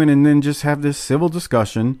arguing and then just have this civil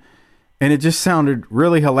discussion. And it just sounded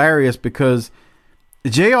really hilarious because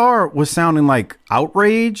JR was sounding like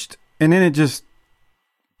outraged, and then it just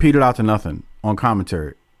petered out to nothing on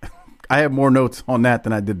commentary. I have more notes on that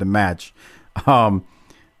than I did the match. But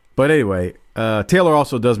anyway, Taylor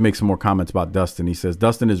also does make some more comments about Dustin. He says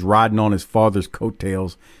Dustin is riding on his father's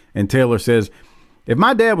coattails. And Taylor says, if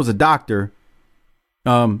my dad was a doctor,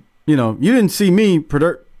 you didn't see me.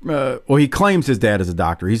 Well, he claims his dad is a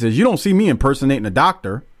doctor. He says, you don't see me impersonating a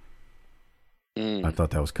doctor. I thought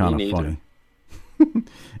that was kind of funny.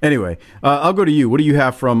 Anyway, I'll go to you. What do you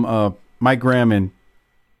have from Mike Graham and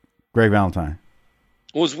Greg Valentine?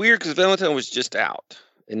 Well, it was weird because Valentine was just out,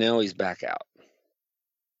 and now he's back out.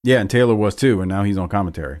 Yeah, and Taylor was too, and now he's on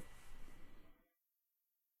commentary.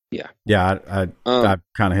 Yeah. I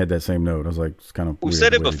kind of had that same note. I was like, it's kind of. We weird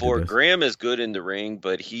said the it way they did before. this. Graham is good in the ring,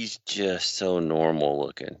 but he's just so normal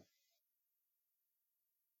looking.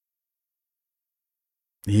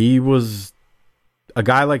 He was a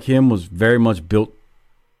guy like him was very much built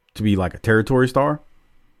to be like a territory star.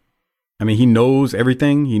 I mean, he knows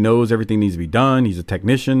everything. He knows everything needs to be done. He's a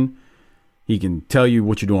technician. He can tell you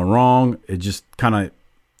what you're doing wrong. It just kind of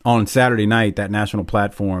on Saturday night, that national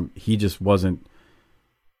platform, it just wasn't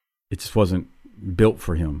built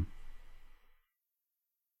for him.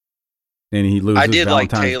 And he loses. I did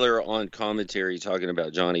Valentine's. like Taylor on commentary talking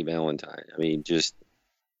about Johnny Valentine. I mean,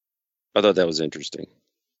 I thought that was interesting.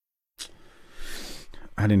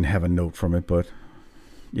 I didn't have a note from it, but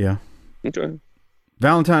yeah. Okay.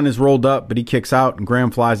 Valentine is rolled up, but he kicks out, and Graham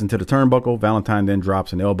flies into the turnbuckle. Valentine then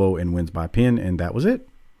drops an elbow and wins by pin, and that was it.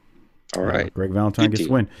 All right. Greg Valentine gets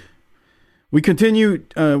the win. We continue,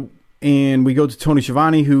 and we go to Tony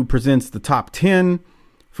Schiavone, who presents the top 10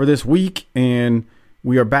 for this week, and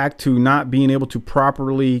we are back to not being able to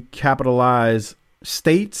properly capitalize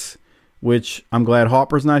states, which I'm glad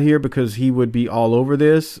Harper's not here because he would be all over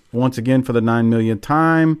this once again for the 9 millionth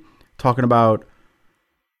time, talking about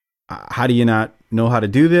how do you not know how to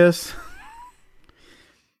do this?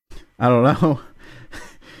 I don't know.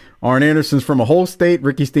 Arn Anderson's from a whole state.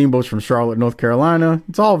 Ricky Steamboat's from Charlotte, North Carolina.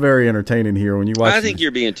 It's all very entertaining here when you watch. I think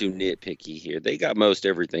you're being too nitpicky here. They got most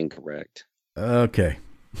everything correct. Okay.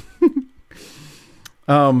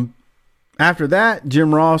 After that,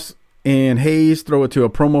 Jim Ross and Hayes throw it to a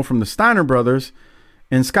promo from the Steiner brothers.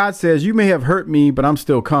 And Scott says, "You may have hurt me, but I'm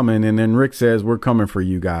still coming." And then Rick says, "We're coming for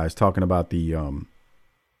you guys," talking about the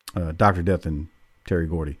Dr. Death and Terry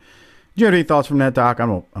Gordy. Do you have any thoughts from that, Doc? I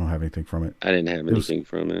don't have anything from it. I didn't have anything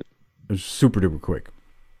from it. It was super duper quick.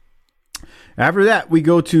 After that, we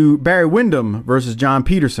go to Barry Windham versus John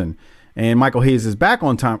Peterson. And Michael Hayes is back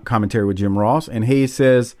on commentary with Jim Ross. And Hayes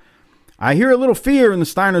says, "I hear a little fear in the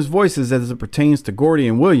Steiners' voices as it pertains to Gordy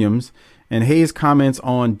and Williams." And Hayes comments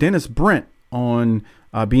on Dennis Brent on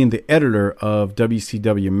being the editor of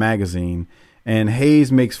WCW magazine. And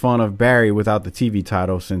Hayes makes fun of Barry without the TV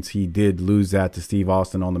title since he did lose that to Steve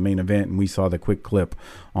Austin on the main event. And we saw the quick clip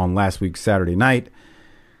on last week's Saturday night.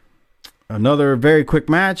 Another very quick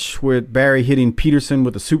match with Barry hitting Peterson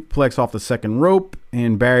with a superplex off the second rope.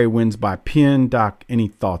 And Barry wins by pin. Doc, any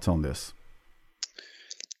thoughts on this?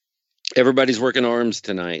 Everybody's working arms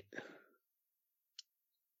tonight.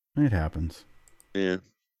 It happens. Yeah.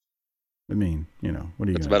 I mean, what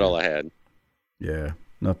are you? That's about all I had. Yeah.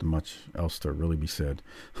 Nothing much else to really be said.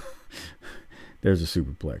 There's a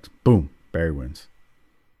superplex. Boom. Barry wins.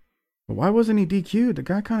 But why wasn't he DQ'd? The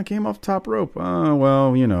guy kind of came off the top rope.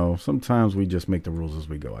 Well, sometimes we just make the rules as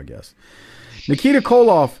we go, I guess. Nikita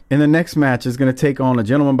Koloff in the next match is going to take on a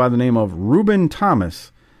gentleman by the name of Ruben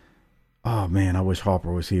Thomas. Oh, man, I wish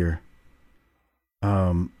Harper was here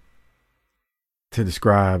to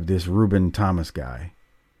describe this Ruben Thomas guy.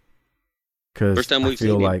 Because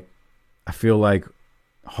I feel like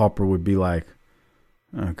Harper would be like,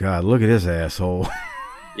 "Oh God, look at this asshole."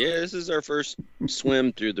 Yeah, this is our first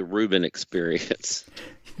swim through the Ruben experience.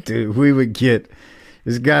 Dude, we would get,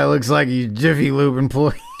 "This guy looks like he's Jiffy Lube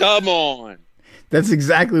employee." Come on. That's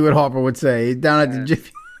exactly what Harper would say. He's down at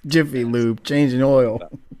the Jiffy Lube changing oil.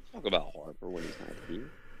 Talk about Harper when he's not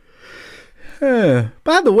here.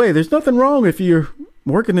 By the way, there's nothing wrong if you're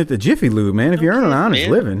working at the Jiffy Lube, man. If you're earning an honest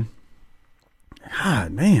living.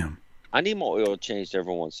 God, man. I need my oil changed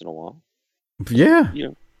every once in a while. Yeah.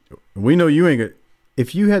 We know you ain't good.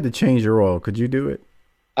 If you had to change your oil, could you do it?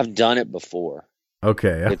 I've done it before.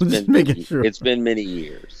 Okay. I was just making sure. It's been many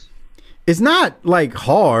years. It's not like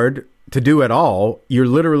hard to do at all. You're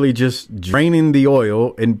literally just draining the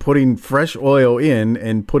oil and putting fresh oil in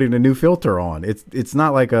and putting a new filter on. It's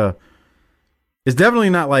not like it's definitely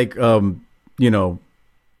not like,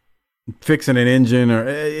 fixing an engine or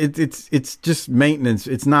it's just maintenance.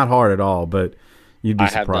 It's not hard at all, but you'd be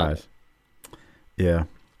surprised. Yeah.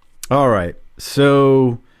 All right.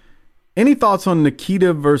 So any thoughts on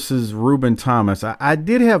Nikita versus Ruben Thomas? I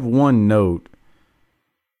did have one note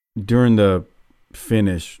during the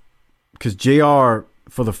finish because JR,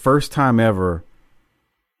 for the first time ever,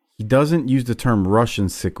 he doesn't use the term Russian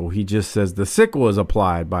sickle. He just says the sickle is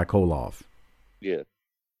applied by Koloff. Yeah.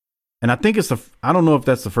 And I think I don't know if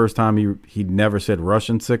that's the first time he never said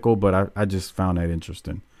Russian sickle, but I just found that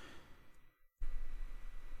interesting.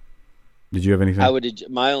 Did you have anything?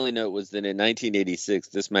 My only note was that in 1986,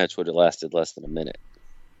 this match would have lasted less than a minute.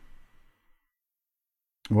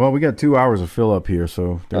 Well, we got 2 hours of fill up here,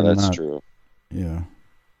 so that's true. Yeah.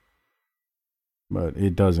 But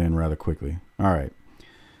it does end rather quickly. All right.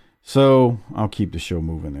 So I'll keep the show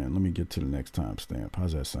moving then. Let me get to the next timestamp.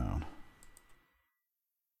 How's that sound?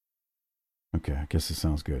 Okay, I guess it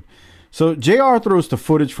sounds good. So JR throws to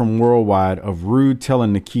footage from Worldwide of Rude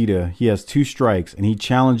telling Nikita he has 2 strikes and he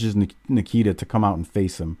challenges Nikita to come out and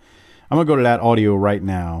face him. I'm going to go to that audio right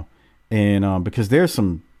now. And because there's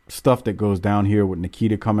some stuff that goes down here with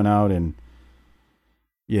Nikita coming out. And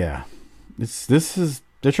yeah,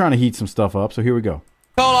 they're trying to heat some stuff up. So here we go.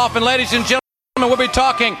 Koloff, and ladies and gentlemen, we'll be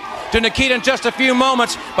talking to Nikita in just a few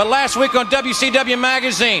moments. But last week on WCW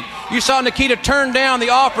Magazine, you saw Nikita turn down the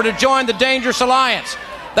offer to join the Dangerous Alliance.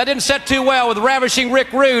 That didn't set too well with Ravishing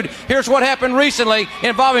Rick Rude. Here's what happened recently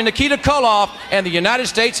involving Nikita Koloff and the United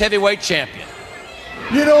States Heavyweight Champion.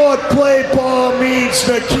 You know what play ball means,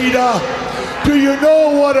 Nikita? Do you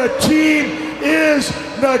know what a team is,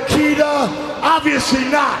 Nikita? Obviously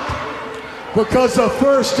not. Because the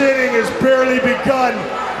first inning has barely begun,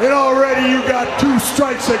 and already you got 2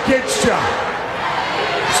 strikes against you.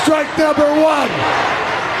 Strike number 1,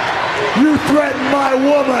 you threaten my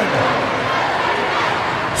woman.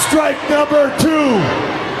 Strike number 2,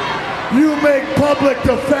 you make public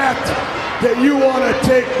the fact that you want to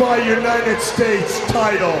take my United States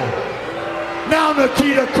title. Now,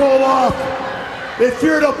 Nikita Koloff, if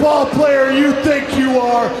you're the ball player you think you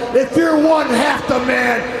are, if you're one half the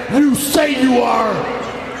man you say you are,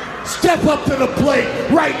 step up to the plate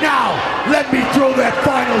right now. Let me throw that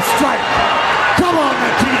final strike. Come on,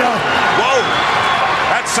 Nikita. Whoa,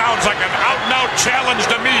 that sounds like an out-and-out challenge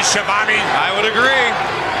to me, Shivani. I would agree.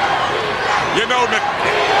 You know,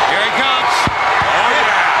 here he comes. Oh,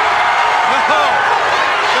 yeah. No.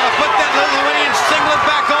 Gonna put that Lithuanian singlet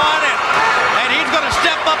back on it. And he's gonna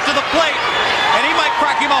step up to the plate. And he might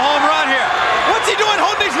crack him a home run here. What's he doing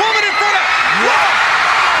holding his woman in front of? What?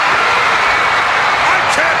 I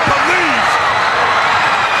can't believe.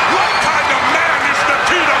 What kind of man is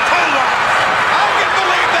Nikita Koloff? I can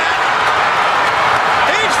believe that.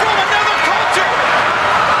 He's from another culture.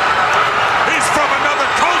 He's from another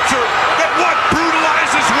culture that what,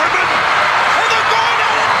 brutalizes women? And they're going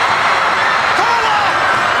at it. Koloff!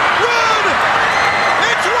 Rude!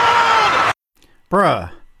 It's wrong!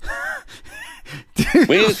 Bruh.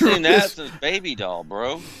 We ain't seen that since Baby Doll,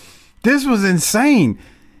 bro. This was insane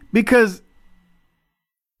because,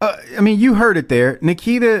 I mean, you heard it there.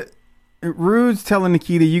 Rude's telling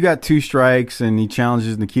Nikita, you got 2 strikes, and he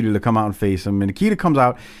challenges Nikita to come out and face him. And Nikita comes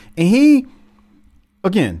out, and he,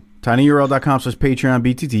 again, tinyurl.com/Patreon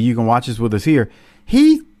BTT. You can watch this with us here.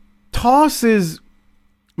 He tosses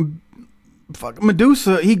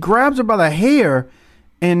Medusa. He grabs her by the hair,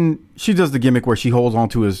 and she does the gimmick where she holds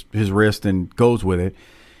onto his wrist and goes with it.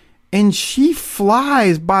 And she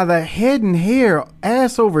flies by the head and hair,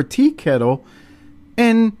 ass over tea kettle.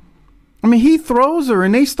 And, I mean, he throws her,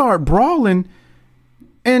 and they start brawling.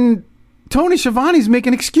 And Tony Schiavone's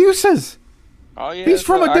making excuses. Oh, yeah, he's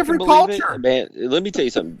from a different culture. Man, let me tell you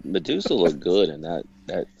something. Medusa looked good in that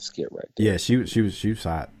skit right there. Yeah, she was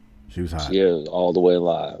hot. She was hot. She is all the way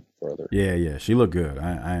live, brother. Yeah, she looked good.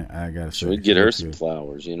 I gotta say, should we get her some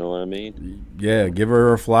flowers? You know what I mean? Yeah, give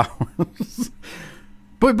her flowers.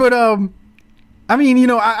 but I mean, you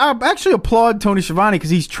know, I actually applaud Tony Schiavone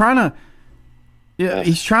because he's trying to,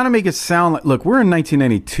 he's trying to make it sound like, look, we're in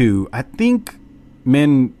 1992. I think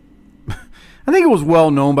it was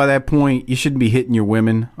well known by that point you shouldn't be hitting your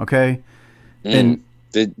women, okay? And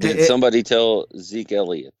did somebody tell Zeke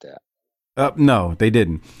Elliott that? No, they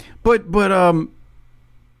didn't. But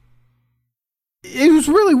it was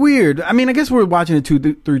really weird. I mean, I guess we're watching it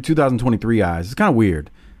through 2023 eyes. It's kind of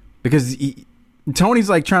weird because Tony's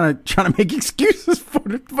like trying to make excuses for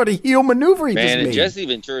the heel maneuver he just made. And Jesse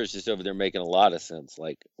Ventura's just over there making a lot of sense.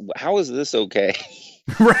 Like, how is this okay?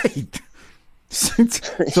 Right. So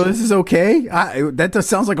this is okay? That just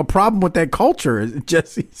sounds like a problem with that culture, as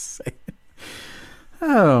Jesse's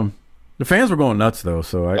saying. The fans were going nuts, though,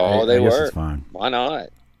 so I guess it's fine. Why not?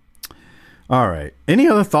 All right. Any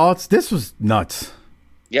other thoughts? This was nuts.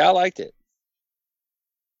 Yeah, I liked it.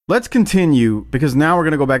 Let's continue, because now we're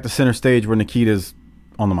going to go back to center stage where Nikita's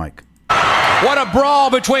on the mic. What a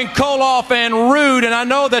brawl between Koloff and Rude, and I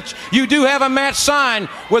know that you do have a match signed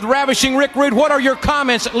with Ravishing Rick Rude. What are your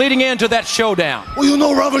comments leading into that showdown? Well, you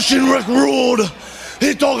know Ravishing Rick Rude,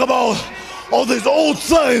 he talk about all these old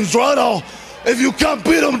sayings, right? If you can't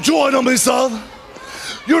beat them, join them, he said.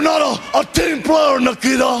 You're not a team player,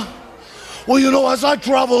 Nikita. Well, you know, as I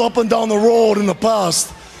travel up and down the road in the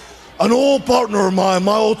past, an old partner of mine,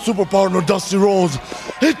 my old super partner, Dusty Rhodes,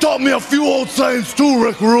 he taught me a few old sayings too,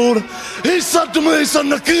 Rick Rude. He said to me, he said,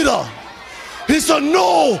 Nikita, he said,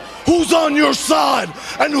 know who's on your side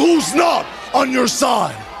and who's not on your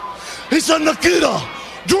side. He said, Nikita,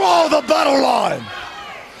 Draw the battle line.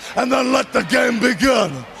 And then let the game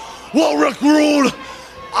begin. Well, Rick Rude,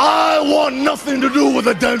 I want nothing to do with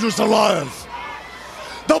the Dangerous Alliance.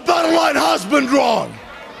 The battle line has been drawn.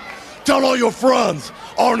 Tell all your friends,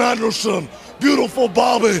 Arn Anderson, Beautiful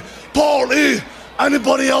Bobby, Paul E.,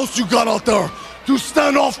 anybody else you got out there, to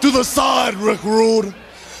stand off to the side, Rick Rude.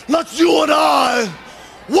 Let's you and I,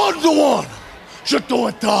 1-to-1.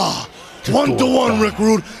 Shito-ita. 1-to-1, Rick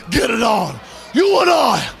Rude. Get it on. You and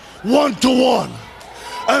I, 1-to-1.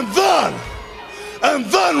 And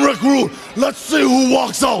then, Rick Rude, let's see who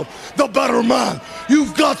walks out the better man.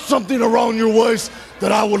 You've got something around your waist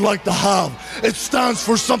that I would like to have. It stands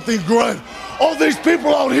for something great. All these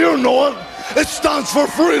people out here know it. It stands for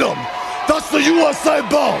freedom. That's the USA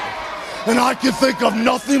belt. And I can think of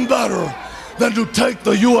nothing better than to take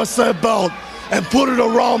the USA belt and put it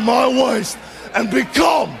around my waist and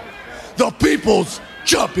become the people's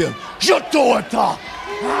champion. Shito-ita.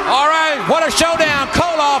 All right, what a showdown.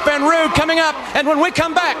 Koloff and Rude coming up. And when we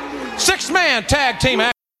come back, 6-man tag team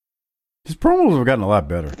action. His promos have gotten a lot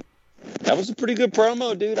better. That was a pretty good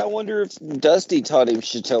promo, dude. I wonder if Dusty taught him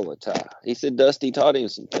Shito-ita. He said Dusty taught him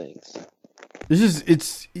some things.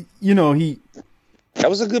 That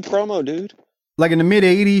was a good promo, dude. Like in the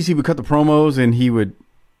mid-'80s, he would cut the promos and he would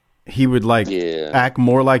act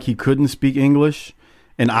more like he couldn't speak English.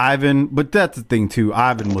 And Ivan, but that's the thing too.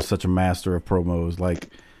 Ivan was such a master of promos. Like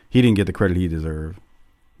he didn't get the credit he deserved.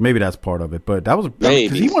 Maybe that's part of it. But that was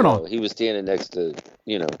because he went on. He was standing next to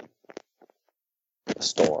a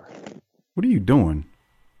star. What are you doing?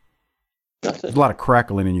 Nothing. There's a lot of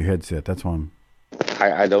crackling in your headset. That's why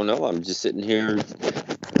I don't know. I'm just sitting here.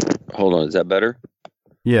 Hold on. Is that better?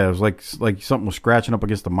 Yeah, it was like something was scratching up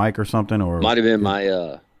against the mic or something, or might have been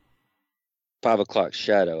my 5 o'clock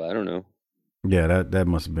shadow. I don't know. Yeah, that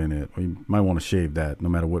must have been it. We might want to shave that, no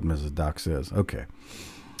matter what Mrs. Doc says. Okay.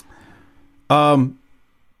 I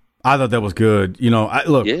thought that was good.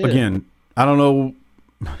 Again, I don't know.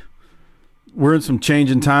 We're in some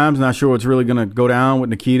changing times. Not sure what's really going to go down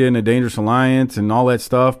with Nikita and the Dangerous Alliance and all that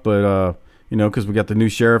stuff. But because we got the new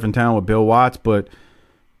sheriff in town with Bill Watts. But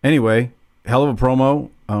anyway, hell of a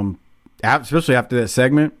promo. Especially after that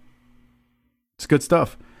segment, it's good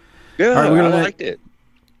stuff. Yeah, all right, I liked it.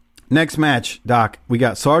 Next match, Doc, we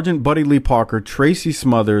got Sergeant Buddy Lee Parker, Tracy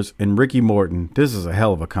Smothers, and Ricky Morton. This is a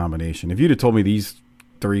hell of a combination. If you'd have told me these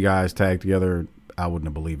 3 guys tagged together, I wouldn't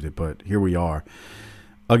have believed it, but here we are.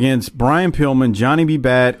 Against Brian Pillman, Johnny B.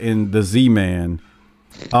 Bad, and the Z-Man.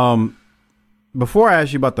 Before I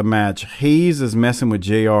ask you about the match, Hayes is messing with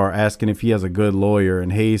JR, asking if he has a good lawyer,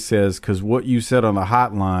 and Hayes says, because what you said on the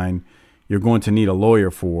hotline, you're going to need a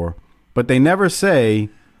lawyer for. But they never say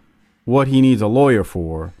what he needs a lawyer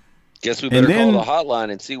for. Guess we better call the hotline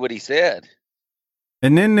and see what he said.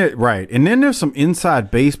 And then there's some inside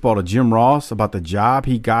baseball to Jim Ross about the job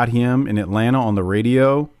he got him in Atlanta on the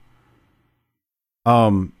radio.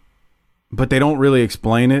 But they don't really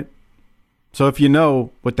explain it. So if you know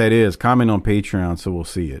what that is, comment on Patreon so we'll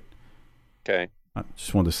see it. Okay. I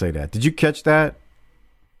just wanted to say that. Did you catch that?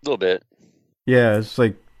 A little bit. Yeah, it's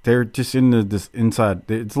like they're just in this inside.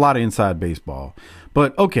 It's a lot of inside baseball.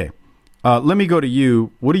 But okay. Let me go to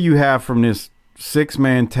you. What do you have from this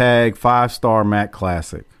 6-man tag 5-star Mac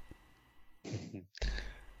Classic?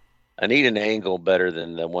 I need an angle better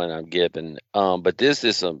than the one I'm giving. But this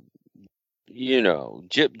is some,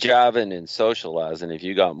 jip jiving and socializing. If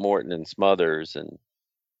you got Morton and Smothers and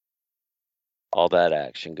all that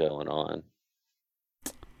action going on.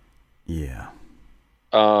 Yeah.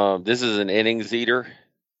 This is an innings eater.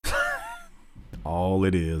 All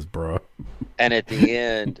it is, bro. And at the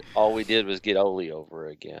end, all we did was get Ole over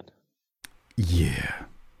again. Yeah.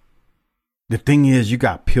 The thing is, you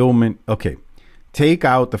got Pillman. Okay. Take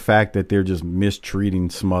out the fact that they're just mistreating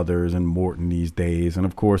Smothers and Morton these days. And,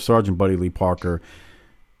 of course, Sergeant Buddy Lee Parker,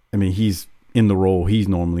 I mean, he's in the role he's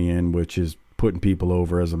normally in, which is putting people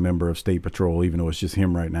over as a member of State Patrol, even though it's just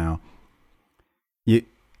him right now.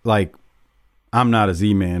 I'm not a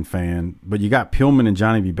Z-Man fan, but you got Pillman and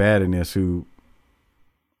Johnny B. Bad in this who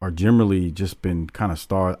are generally just been kind of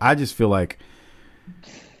stars. I just feel like,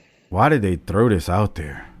 why did they throw this out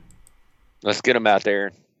there? Let's get them out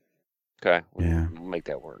there. Okay. Yeah. We'll make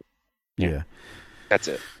that work. Yeah. That's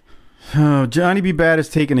it. Johnny B. Bad is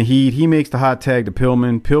taking the heat. He makes the hot tag to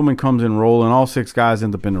Pillman. Pillman comes in rolling. All 6 guys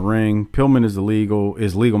end up in the ring. Pillman is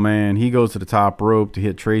legal man. He goes to the top rope to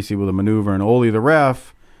hit Tracy with a maneuver. And Ole, the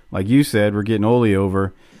ref, like you said, we're getting Ole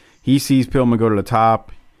over. He sees Pillman go to the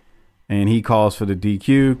top. And he calls for the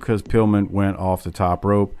DQ because Pillman went off the top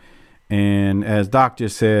rope. And as Doc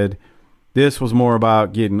just said, this was more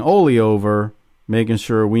about getting Ole over, making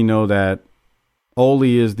sure we know that Ole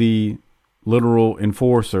is the literal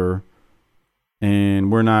enforcer,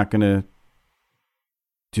 and we're not going to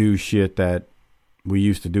do shit that we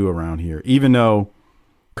used to do around here, even though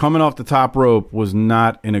coming off the top rope was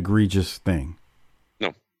not an egregious thing.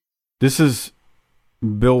 No. This is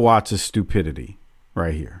Bill Watts' stupidity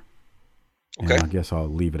right here. Okay. And I guess I'll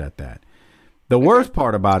leave it at that. The worst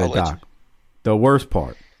part about it, Doc, the worst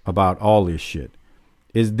part about all this shit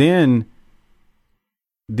is then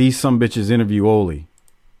these sumbitches interview Ole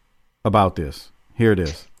about this. Here it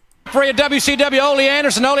is. For you, WCW, Ole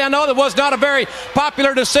Anderson. Ole, I know that was not a very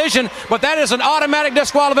popular decision, but that is an automatic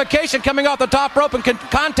disqualification coming off the top rope and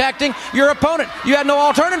contacting your opponent. You had no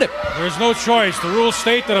alternative. There's no choice. The rules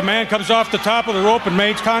state that a man comes off the top of the rope and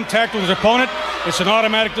makes contact with his opponent. It's an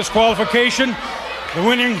automatic disqualification. The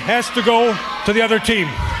winning has to go to the other team.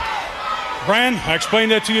 Brian, I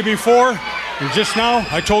explained that to you before, and just now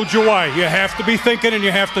I told you why. You have to be thinking and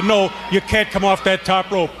you have to know you can't come off that top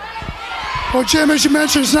rope. Well, Jim, as you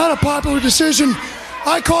mentioned, it's not a popular decision.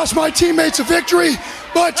 I cost my teammates a victory,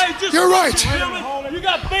 but you're right. You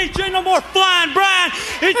got beat. You ain't no more flying, Brian.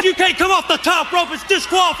 If you can't come off the top rope, it's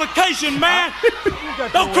disqualification, man.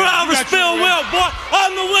 Don't cry over spill milk, boy.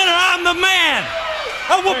 I'm the winner. I'm the man.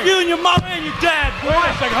 I whoop you and your mama and your dad, boy.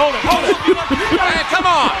 Wait a second. Hold it. Hey, come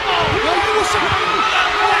on.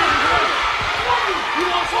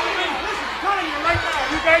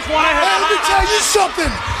 You guys want to have Let me tell you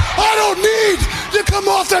something. I don't need to come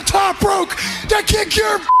off the top rope to kick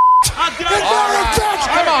your As a matter of fact,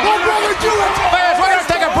 Come on. I'd rather do it. Fans, we're going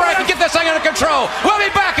to take a break and get this thing under control. We'll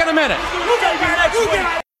be back in a minute.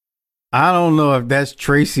 I don't know if that's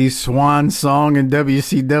Tracy's swan song in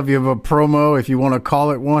WCW of a promo, if you want to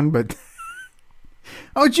call it one, but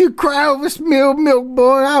don't you cry over spilled milk,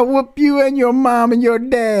 boy. I'll whoop you and your mom and your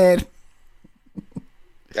dad.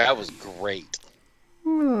 That was great.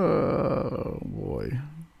 Oh, boy.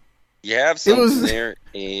 You have something there,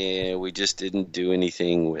 and we just didn't do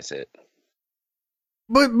anything with it.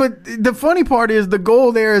 But the funny part is the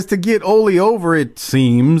goal there is to get Ole over, it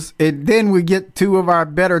seems. Then we get two of our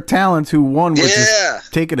better talents who one was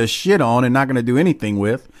just taking a shit on and not going to do anything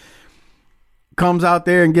with. Comes out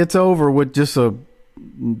there and gets over with just a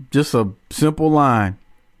simple line.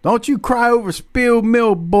 Don't you cry over spilled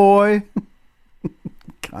milk, boy.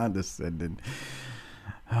 Condescending.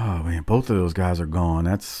 Oh, man, both of those guys are gone.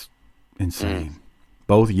 That's insane.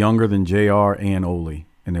 Both younger than JR and Ole,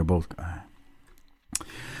 and they're both gone.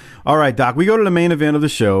 All right, Doc, we go to the main event of the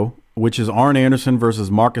show, which is Arn Anderson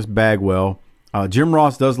versus Marcus Bagwell. Jim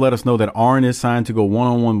Ross does let us know that Arn is signed to go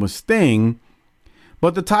one-on-one with Sting,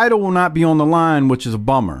 but the title will not be on the line, which is a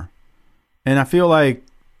bummer. And I feel like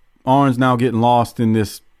Arn's now getting lost in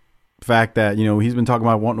this fact that, you know, he's been talking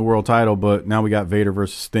about wanting the world title, but now we got Vader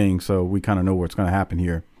versus Sting, so we kind of know what's going to happen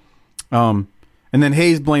here. And then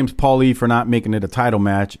Hayes blames Paul E for not making it a title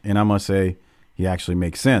match, and I must say, he actually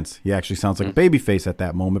makes sense. He actually sounds like a babyface at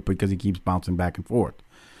that moment because he keeps bouncing back and forth.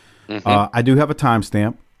 I do have a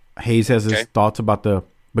timestamp. Hayes has his thoughts about the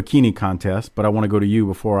bikini contest, but I want to go to you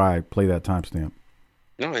before I play that timestamp.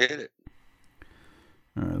 No, hit it.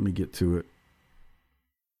 All right, let me get to it.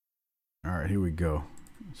 All right, here we go.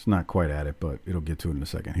 It's not quite at it, but it'll get to it in a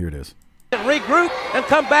second. Here it is. Regroup and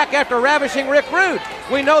come back after ravishing Rick Rude.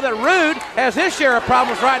 We know that Rude has his share of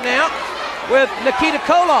problems right now with Nikita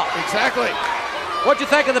Koloff. Exactly. What'd you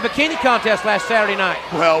think of the bikini contest last Saturday night?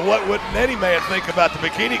 Well, what wouldn't any man think about the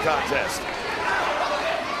bikini contest?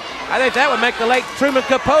 I think that would make the late Truman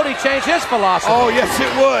Capote change his philosophy. Oh, yes,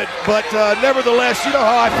 it would. But nevertheless, you know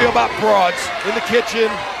how I feel about broads. In the kitchen,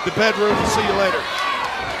 the bedroom, see you later.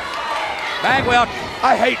 Bagwell.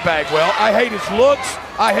 I hate Bagwell. I hate his looks.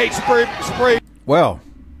 I hate spray. Well.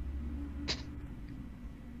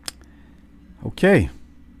 Okay.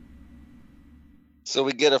 So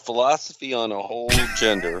we get a philosophy on a whole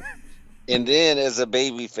gender, and then as a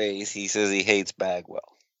baby face, he says he hates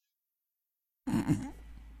Bagwell.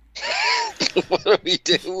 What are we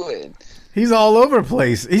doing? He's all over the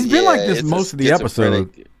place. He's been like this most of the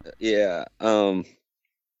episode. Yeah.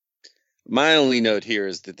 My only note here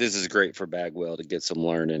is that this is great for Bagwell to get some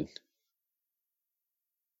learning.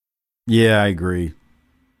 Yeah, I agree.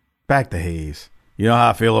 Back to Hayes. You know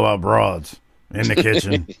how I feel about broads. In the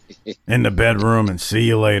kitchen, in the bedroom, and see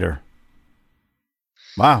you later.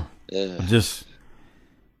 Wow.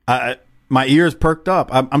 My ears perked up.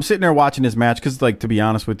 I'm sitting there watching this match because, like, to be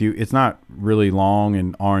honest with you, it's not really long,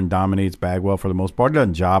 and Arn dominates Bagwell for the most part. It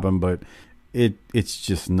doesn't job him, but it's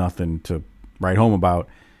just nothing to write home about.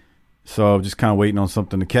 So I'm just kind of waiting on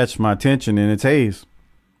something to catch my attention, and it's Hayes.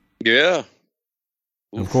 Yeah.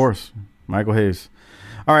 Of course. Michael Hayes.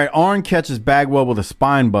 All right, Arn catches Bagwell with a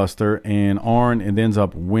spine buster, and it ends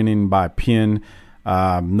up winning by pin.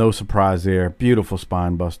 No surprise there. Beautiful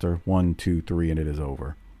spine buster. 1, 2, 3, and it is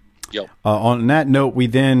over. Yep. On that note, we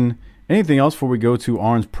then anything else before we go to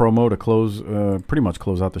Arn's promo to close, pretty much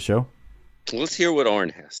close out the show? Let's hear what Arn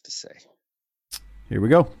has to say. Here we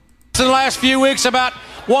go. In the last few weeks about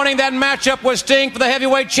wanting that matchup with Sting for the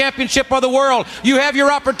heavyweight championship of the world. You have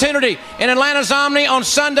your opportunity in Atlanta's Omni on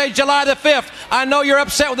Sunday, July the 5th. I know you're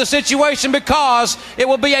upset with the situation because it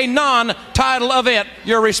will be a non-title event.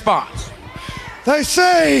 Your response? They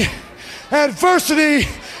say adversity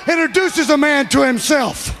introduces a man to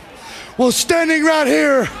himself. Well, standing right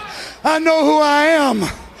here, I know who I am.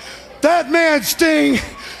 That man, Sting,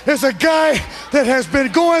 is a guy that has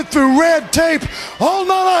been going through red tape all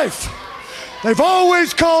my life. They've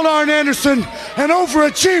always called Arn Anderson an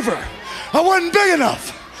overachiever. I wasn't big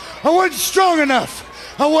enough. I wasn't strong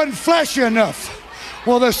enough. I wasn't flashy enough.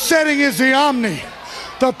 Well, the setting is the Omni,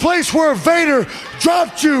 the place where Vader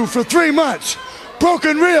dropped you for 3 months,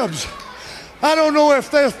 broken ribs. I don't know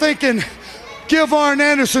if they're thinking, give Arn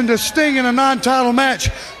Anderson to Sting in a non-title match.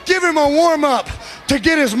 Give him a warm-up to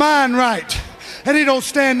get his mind right, and he don't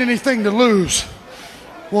stand anything to lose.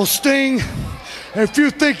 Well, Sting, if you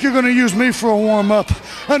think you're going to use me for a warm-up,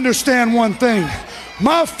 understand one thing.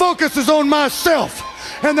 My focus is on myself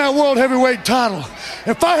and that World Heavyweight title.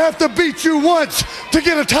 If I have to beat you once to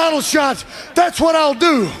get a title shot, that's what I'll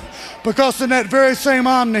do. Because in that very same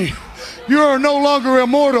Omni, you are no longer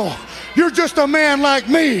immortal. You're just a man like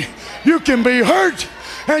me. You can be hurt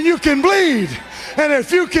and you can bleed. And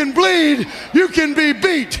if you can bleed, you can be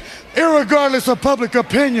beat, irregardless of public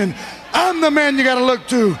opinion. I'm the man you got to look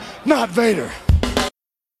to, not Vader.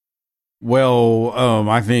 Well,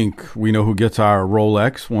 I think we know who gets our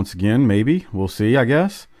Rolex once again. Maybe we'll see. I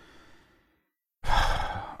guess.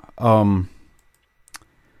 Man,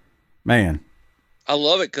 I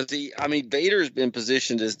love it because Vader's been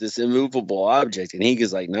positioned as this immovable object, and he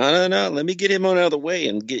goes like, no, let me get him on out of the way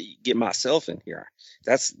and get myself in here.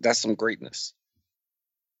 That's some greatness.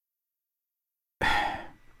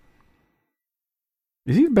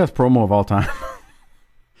 Is he the best promo of all time?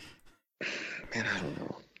 Man, I don't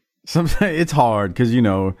know. Sometimes it's hard because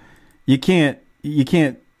you can't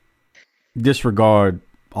disregard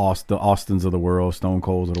the Austins of the world, Stone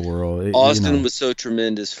Colds of the world. Austin was so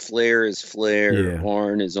tremendous. Flair is Flair. Yeah.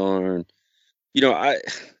 Arn is Arn.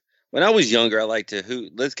 When I was younger, I liked to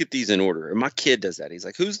let's get these in order. And my kid does that. He's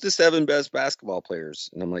like, "Who's the 7 best basketball players?"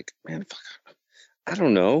 And I'm like, "Man, I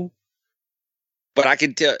don't know." But I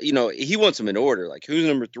can tell, he wants them in order. Like, who's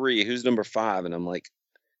number 3? Who's number 5? And I'm like,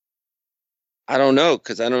 I don't know,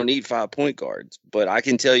 because I don't need 5 point guards. But I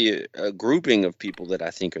can tell you a grouping of people that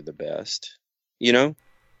I think are the best.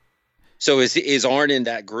 So is Arn in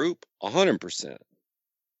that group? 100%.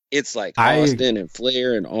 It's like Austin and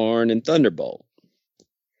Flair and Arn and Thunderbolt.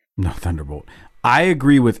 No, Thunderbolt. I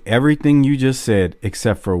agree with everything you just said,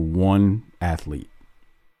 except for one athlete.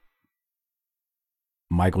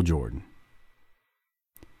 Michael Jordan.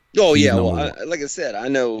 Oh, yeah. Well, like I said, I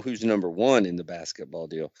know who's number 1 in the basketball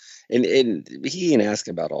deal. And he ain't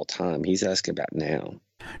asking about all time. He's asking about now.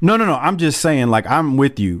 No. I'm just saying, like, I'm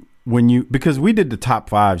with you. Because we did the top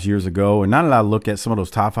 5s years ago, and now that I look at some of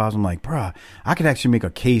those top 5s, I'm like, bruh, I could actually make a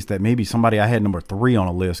case that maybe somebody I had number 3 on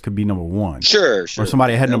a list could be number 1. Sure. Or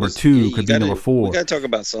somebody I had number 2 could be number 4. We got to talk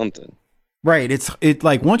about something. Right. It's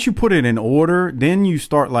like once you put it in order, then you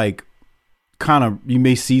start like you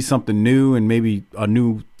may see something new and maybe a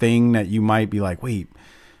new thing that you might be like, wait,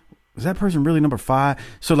 is that person really number 5?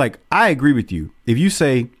 So like, I agree with you. If you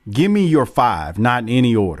say, give me your 5, not in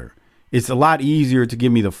any order, it's a lot easier to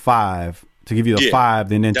give me the 5, to give you the 5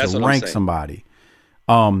 than to rank somebody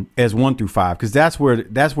as 1 through 5. Cause that's where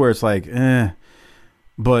it's like,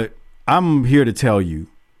 but I'm here to tell you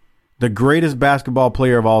the greatest basketball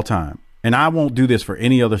player of all time. And I won't do this for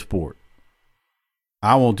any other sport.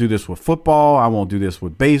 I won't do this with football. I won't do this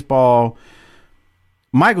with baseball.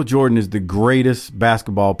 Michael Jordan is the greatest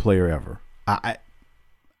basketball player ever. I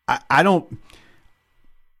don't,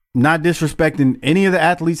 not disrespecting any of the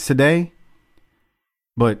athletes today,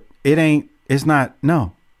 but it's not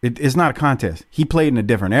a contest. He played in a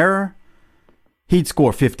different era. He'd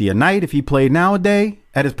score 50 a night if he played nowadays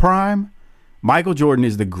at his prime. Michael Jordan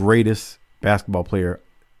is the greatest basketball player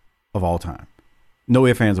of all time. No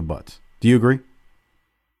ifs, ands, or buts. Do you agree?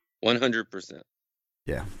 100%.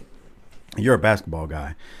 Yeah. You're a basketball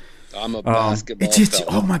guy. I'm a basketball guy.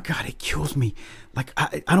 Oh my God, it kills me. Like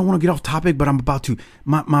I don't want to get off topic, but I'm about to.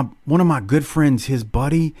 One of my good friends, his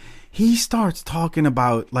buddy, he starts talking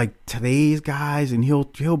about like today's guys, and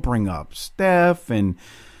he'll bring up Steph and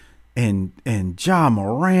Ja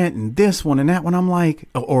Morant and this one and that one. I'm like,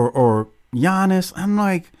 or Giannis. I'm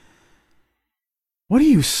like, what are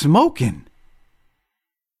you smoking?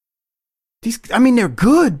 They're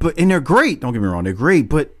good, and they're great. Don't get me wrong, they're great.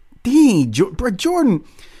 But Jordan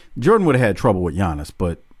would have had trouble with Giannis,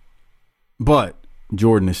 but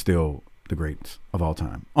Jordan is still the greatest of all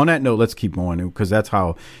time. On that note, let's keep going because that's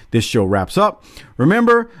how this show wraps up.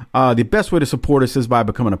 Remember, the best way to support us is by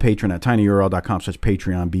becoming a patron at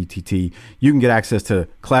tinyurl.com/PatreonBTT. You can get access to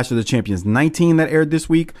Clash of the Champions 19 that aired this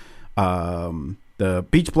week, the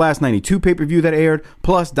Beach Blast 92 pay-per-view that aired,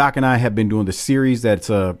 plus Doc and I have been doing the series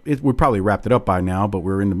we probably wrapped it up by now, but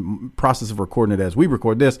we're in the process of recording it as we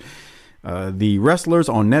record this. The Wrestlers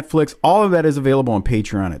on Netflix, all of that is available on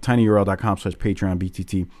Patreon at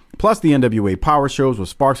tinyurl.com/PatreonBTT, plus the NWA Power shows with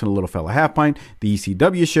Sparks and the Little Fella Half Pint, the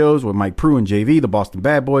ECW shows with Mike Prue and JV, the Boston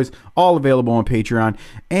Bad Boys, all available on Patreon.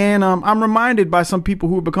 And I'm reminded by some people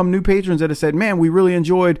who have become new patrons that have said, man, we really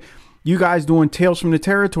enjoyed you guys doing Tales from the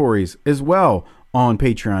Territories as well on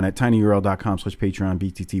Patreon at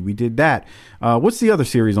tinyurl.com/PatreonBTT. We did that. What's the other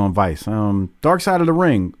series on Vice? Dark Side of the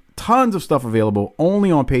Ring. Tons of stuff available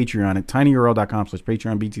only on Patreon at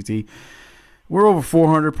tinyurl.com/PatreonBTT. We're over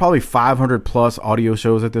 400, probably 500 plus audio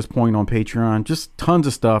shows at this point on Patreon. Just tons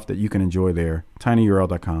of stuff that you can enjoy there.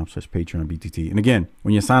 tinyurl.com/PatreonBTT. And again,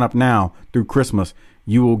 when you sign up now through Christmas,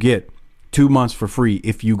 you will get 2 months for free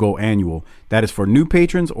if you go annual. That is for new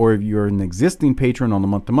patrons, or if you're an existing patron on the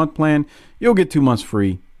month-to-month plan, you'll get 2 months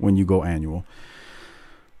free when you go annual.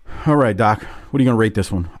 All right, Doc, what are you going to rate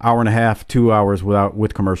this one? Hour and a half, 2 hours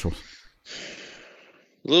with commercials.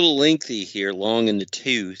 A little lengthy here, long in the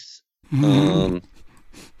tooth.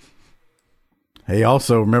 Hey,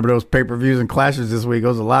 also, remember those pay-per-views and clashes this week? There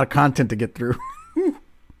was a lot of content to get through.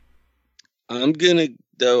 I'm going to,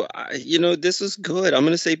 though, this is good. I'm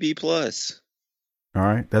going to say B+. All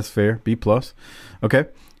right, that's fair. B+. Okay.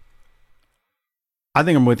 I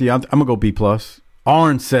think I'm with you. I'm going to go B+.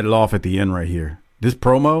 Arn set it off at the end right here. This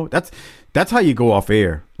promo, that's how you go off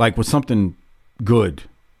air, like with something good.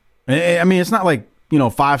 I mean, it's not like,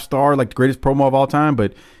 5-star, like the greatest promo of all time,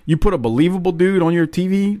 but you put a believable dude on your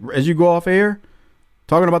TV as you go off air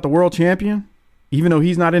talking about the world champion, even though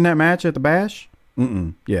he's not in that match at the Bash.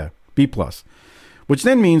 Yeah, B+. Which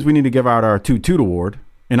then means we need to give out our Toot Toot Award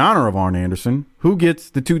in honor of Arn Anderson. Who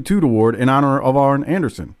gets the Toot Toot Award in honor of Arn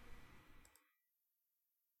Anderson?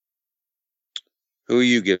 Who are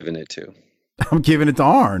you giving it to? I'm giving it to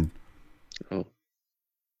Arn. Oh.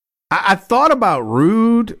 I thought about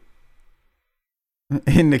Rude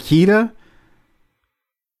and Nikita.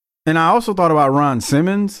 And I also thought about Ron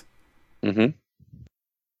Simmons. Mm-hmm.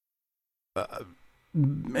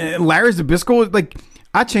 Larry Zbyszko, like,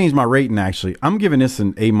 I changed my rating, actually. I'm giving this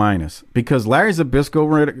an A- because Larry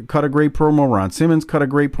Zbyszko cut a great promo. Ron Simmons cut a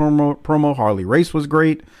great promo. Harley Race was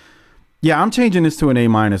great. Yeah, I'm changing this to an A-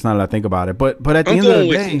 now that I think about it. But at the end of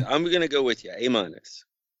the day, I'm going to go with you. A-.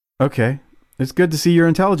 Okay. It's good to see your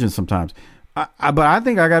intelligence sometimes. But I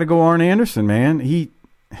think I got to go Arn Anderson, man.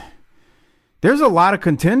 There's a lot of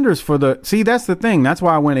contenders for that's the thing. That's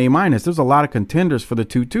why I went A-. There's a lot of contenders for the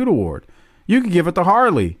Toot Toot Award. You could give it to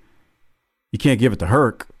Harley. You can't give it to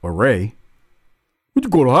Herc or Ray. Would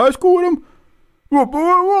you go to high school with him?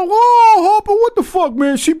 Hopper, what the fuck,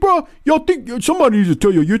 man? See, bro, y'all think somebody needs to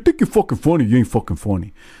tell you think you're fucking funny. You ain't fucking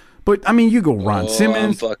funny. But I mean, you go Ron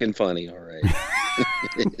Simmons. I'm fucking funny, all right.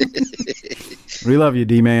 We love you,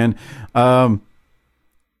 D-man. Yeah,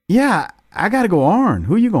 I got to go Arn.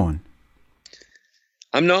 Who are you going?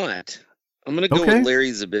 I'm not. I'm going to go with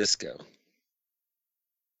Larry Zbyszko.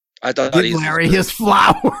 I thought give Larry his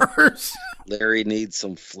flowers. Larry needs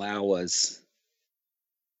some flowers.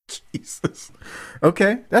 Jesus.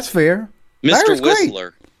 Okay, that's fair. Mr.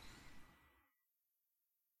 Whistler.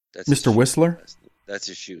 That's Mr. Whistler? That's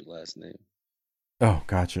his shoot last name. Oh,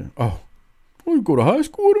 gotcha. Oh, you go to high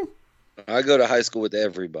school with him? I go to high school with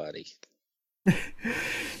everybody.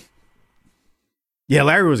 Yeah,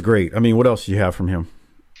 Larry was great. I mean, what else do you have from him?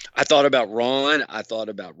 I thought about Ron. I thought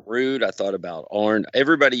about Rude. I thought about Arn.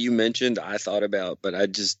 Everybody you mentioned, I thought about, but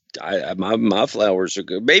my flowers are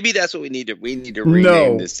good. Maybe that's what we need to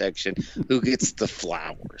rename this section. Who gets the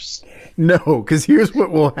flowers? No, because here's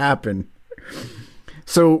what will happen.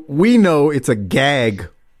 So we know it's a gag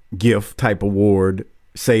gift type award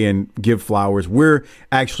saying give flowers. We're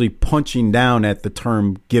actually punching down at the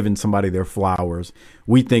term giving somebody their flowers.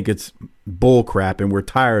 We think it's bull crap and we're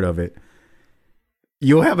tired of it.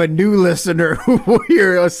 You'll have a new listener who will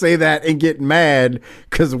hear us say that and get mad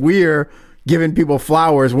because we're giving people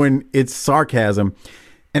flowers when it's sarcasm.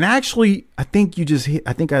 And actually, I think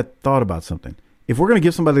I thought about something. If we're going to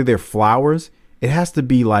give somebody their flowers, it has to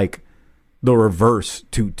be like the reverse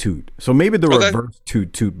toot toot. So maybe the reverse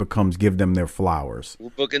toot toot becomes give them their flowers. We're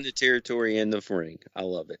booking the territory in the ring. I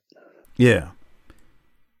love it. Yeah.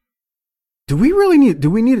 Do we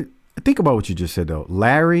need think about what you just said though.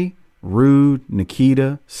 Larry, Rude,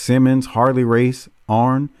 Nikita, Simmons, Harley Race,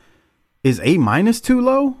 Arn. Is A- too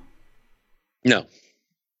low? No.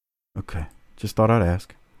 Okay. Just thought I'd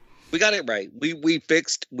ask. We got it right.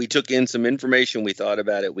 We took in some information. We thought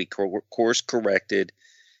about it. We course corrected,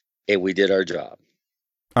 and we did our job.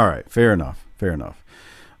 All right. Fair enough.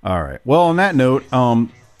 All right. Well, on that note,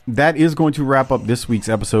 that is going to wrap up this week's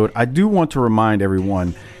episode. I do want to remind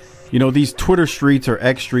everyone, these Twitter streets or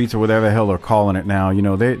X streets or whatever the hell they're calling it now,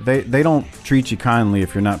 they don't treat you kindly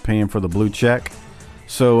if you're not paying for the blue check.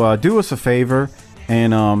 So do us a favor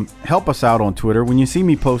and help us out on Twitter. When you see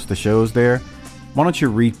me post the shows there, why don't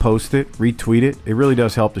you repost it, retweet it? It really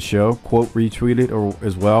does help the show. Quote, retweet it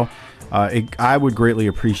as well. I would greatly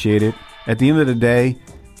appreciate it. At the end of the day,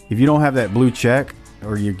 if you don't have that blue check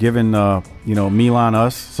or you're giving, Milan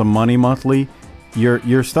us some money monthly,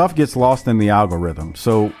 your stuff gets lost in the algorithm.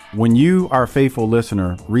 So when you, our faithful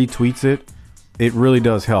listener, retweets it, it really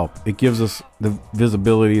does help. It gives us the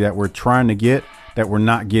visibility that we're trying to get that we're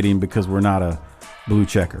not getting because we're not a blue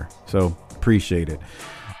checker. So appreciate it.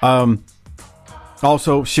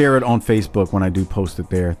 Also share it on Facebook when I do post it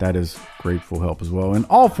there. That is grateful help as well. In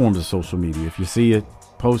all forms of social media. If you see it,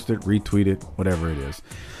 post it, retweet it, whatever it is.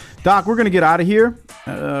 Doc, we're going to get out of here.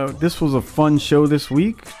 This was a fun show this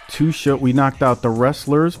week. We knocked out the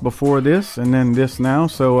wrestlers before this and then this now.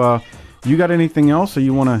 So you got anything else or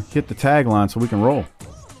you want to hit the tagline so we can roll?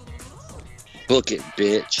 Book it,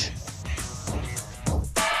 bitch.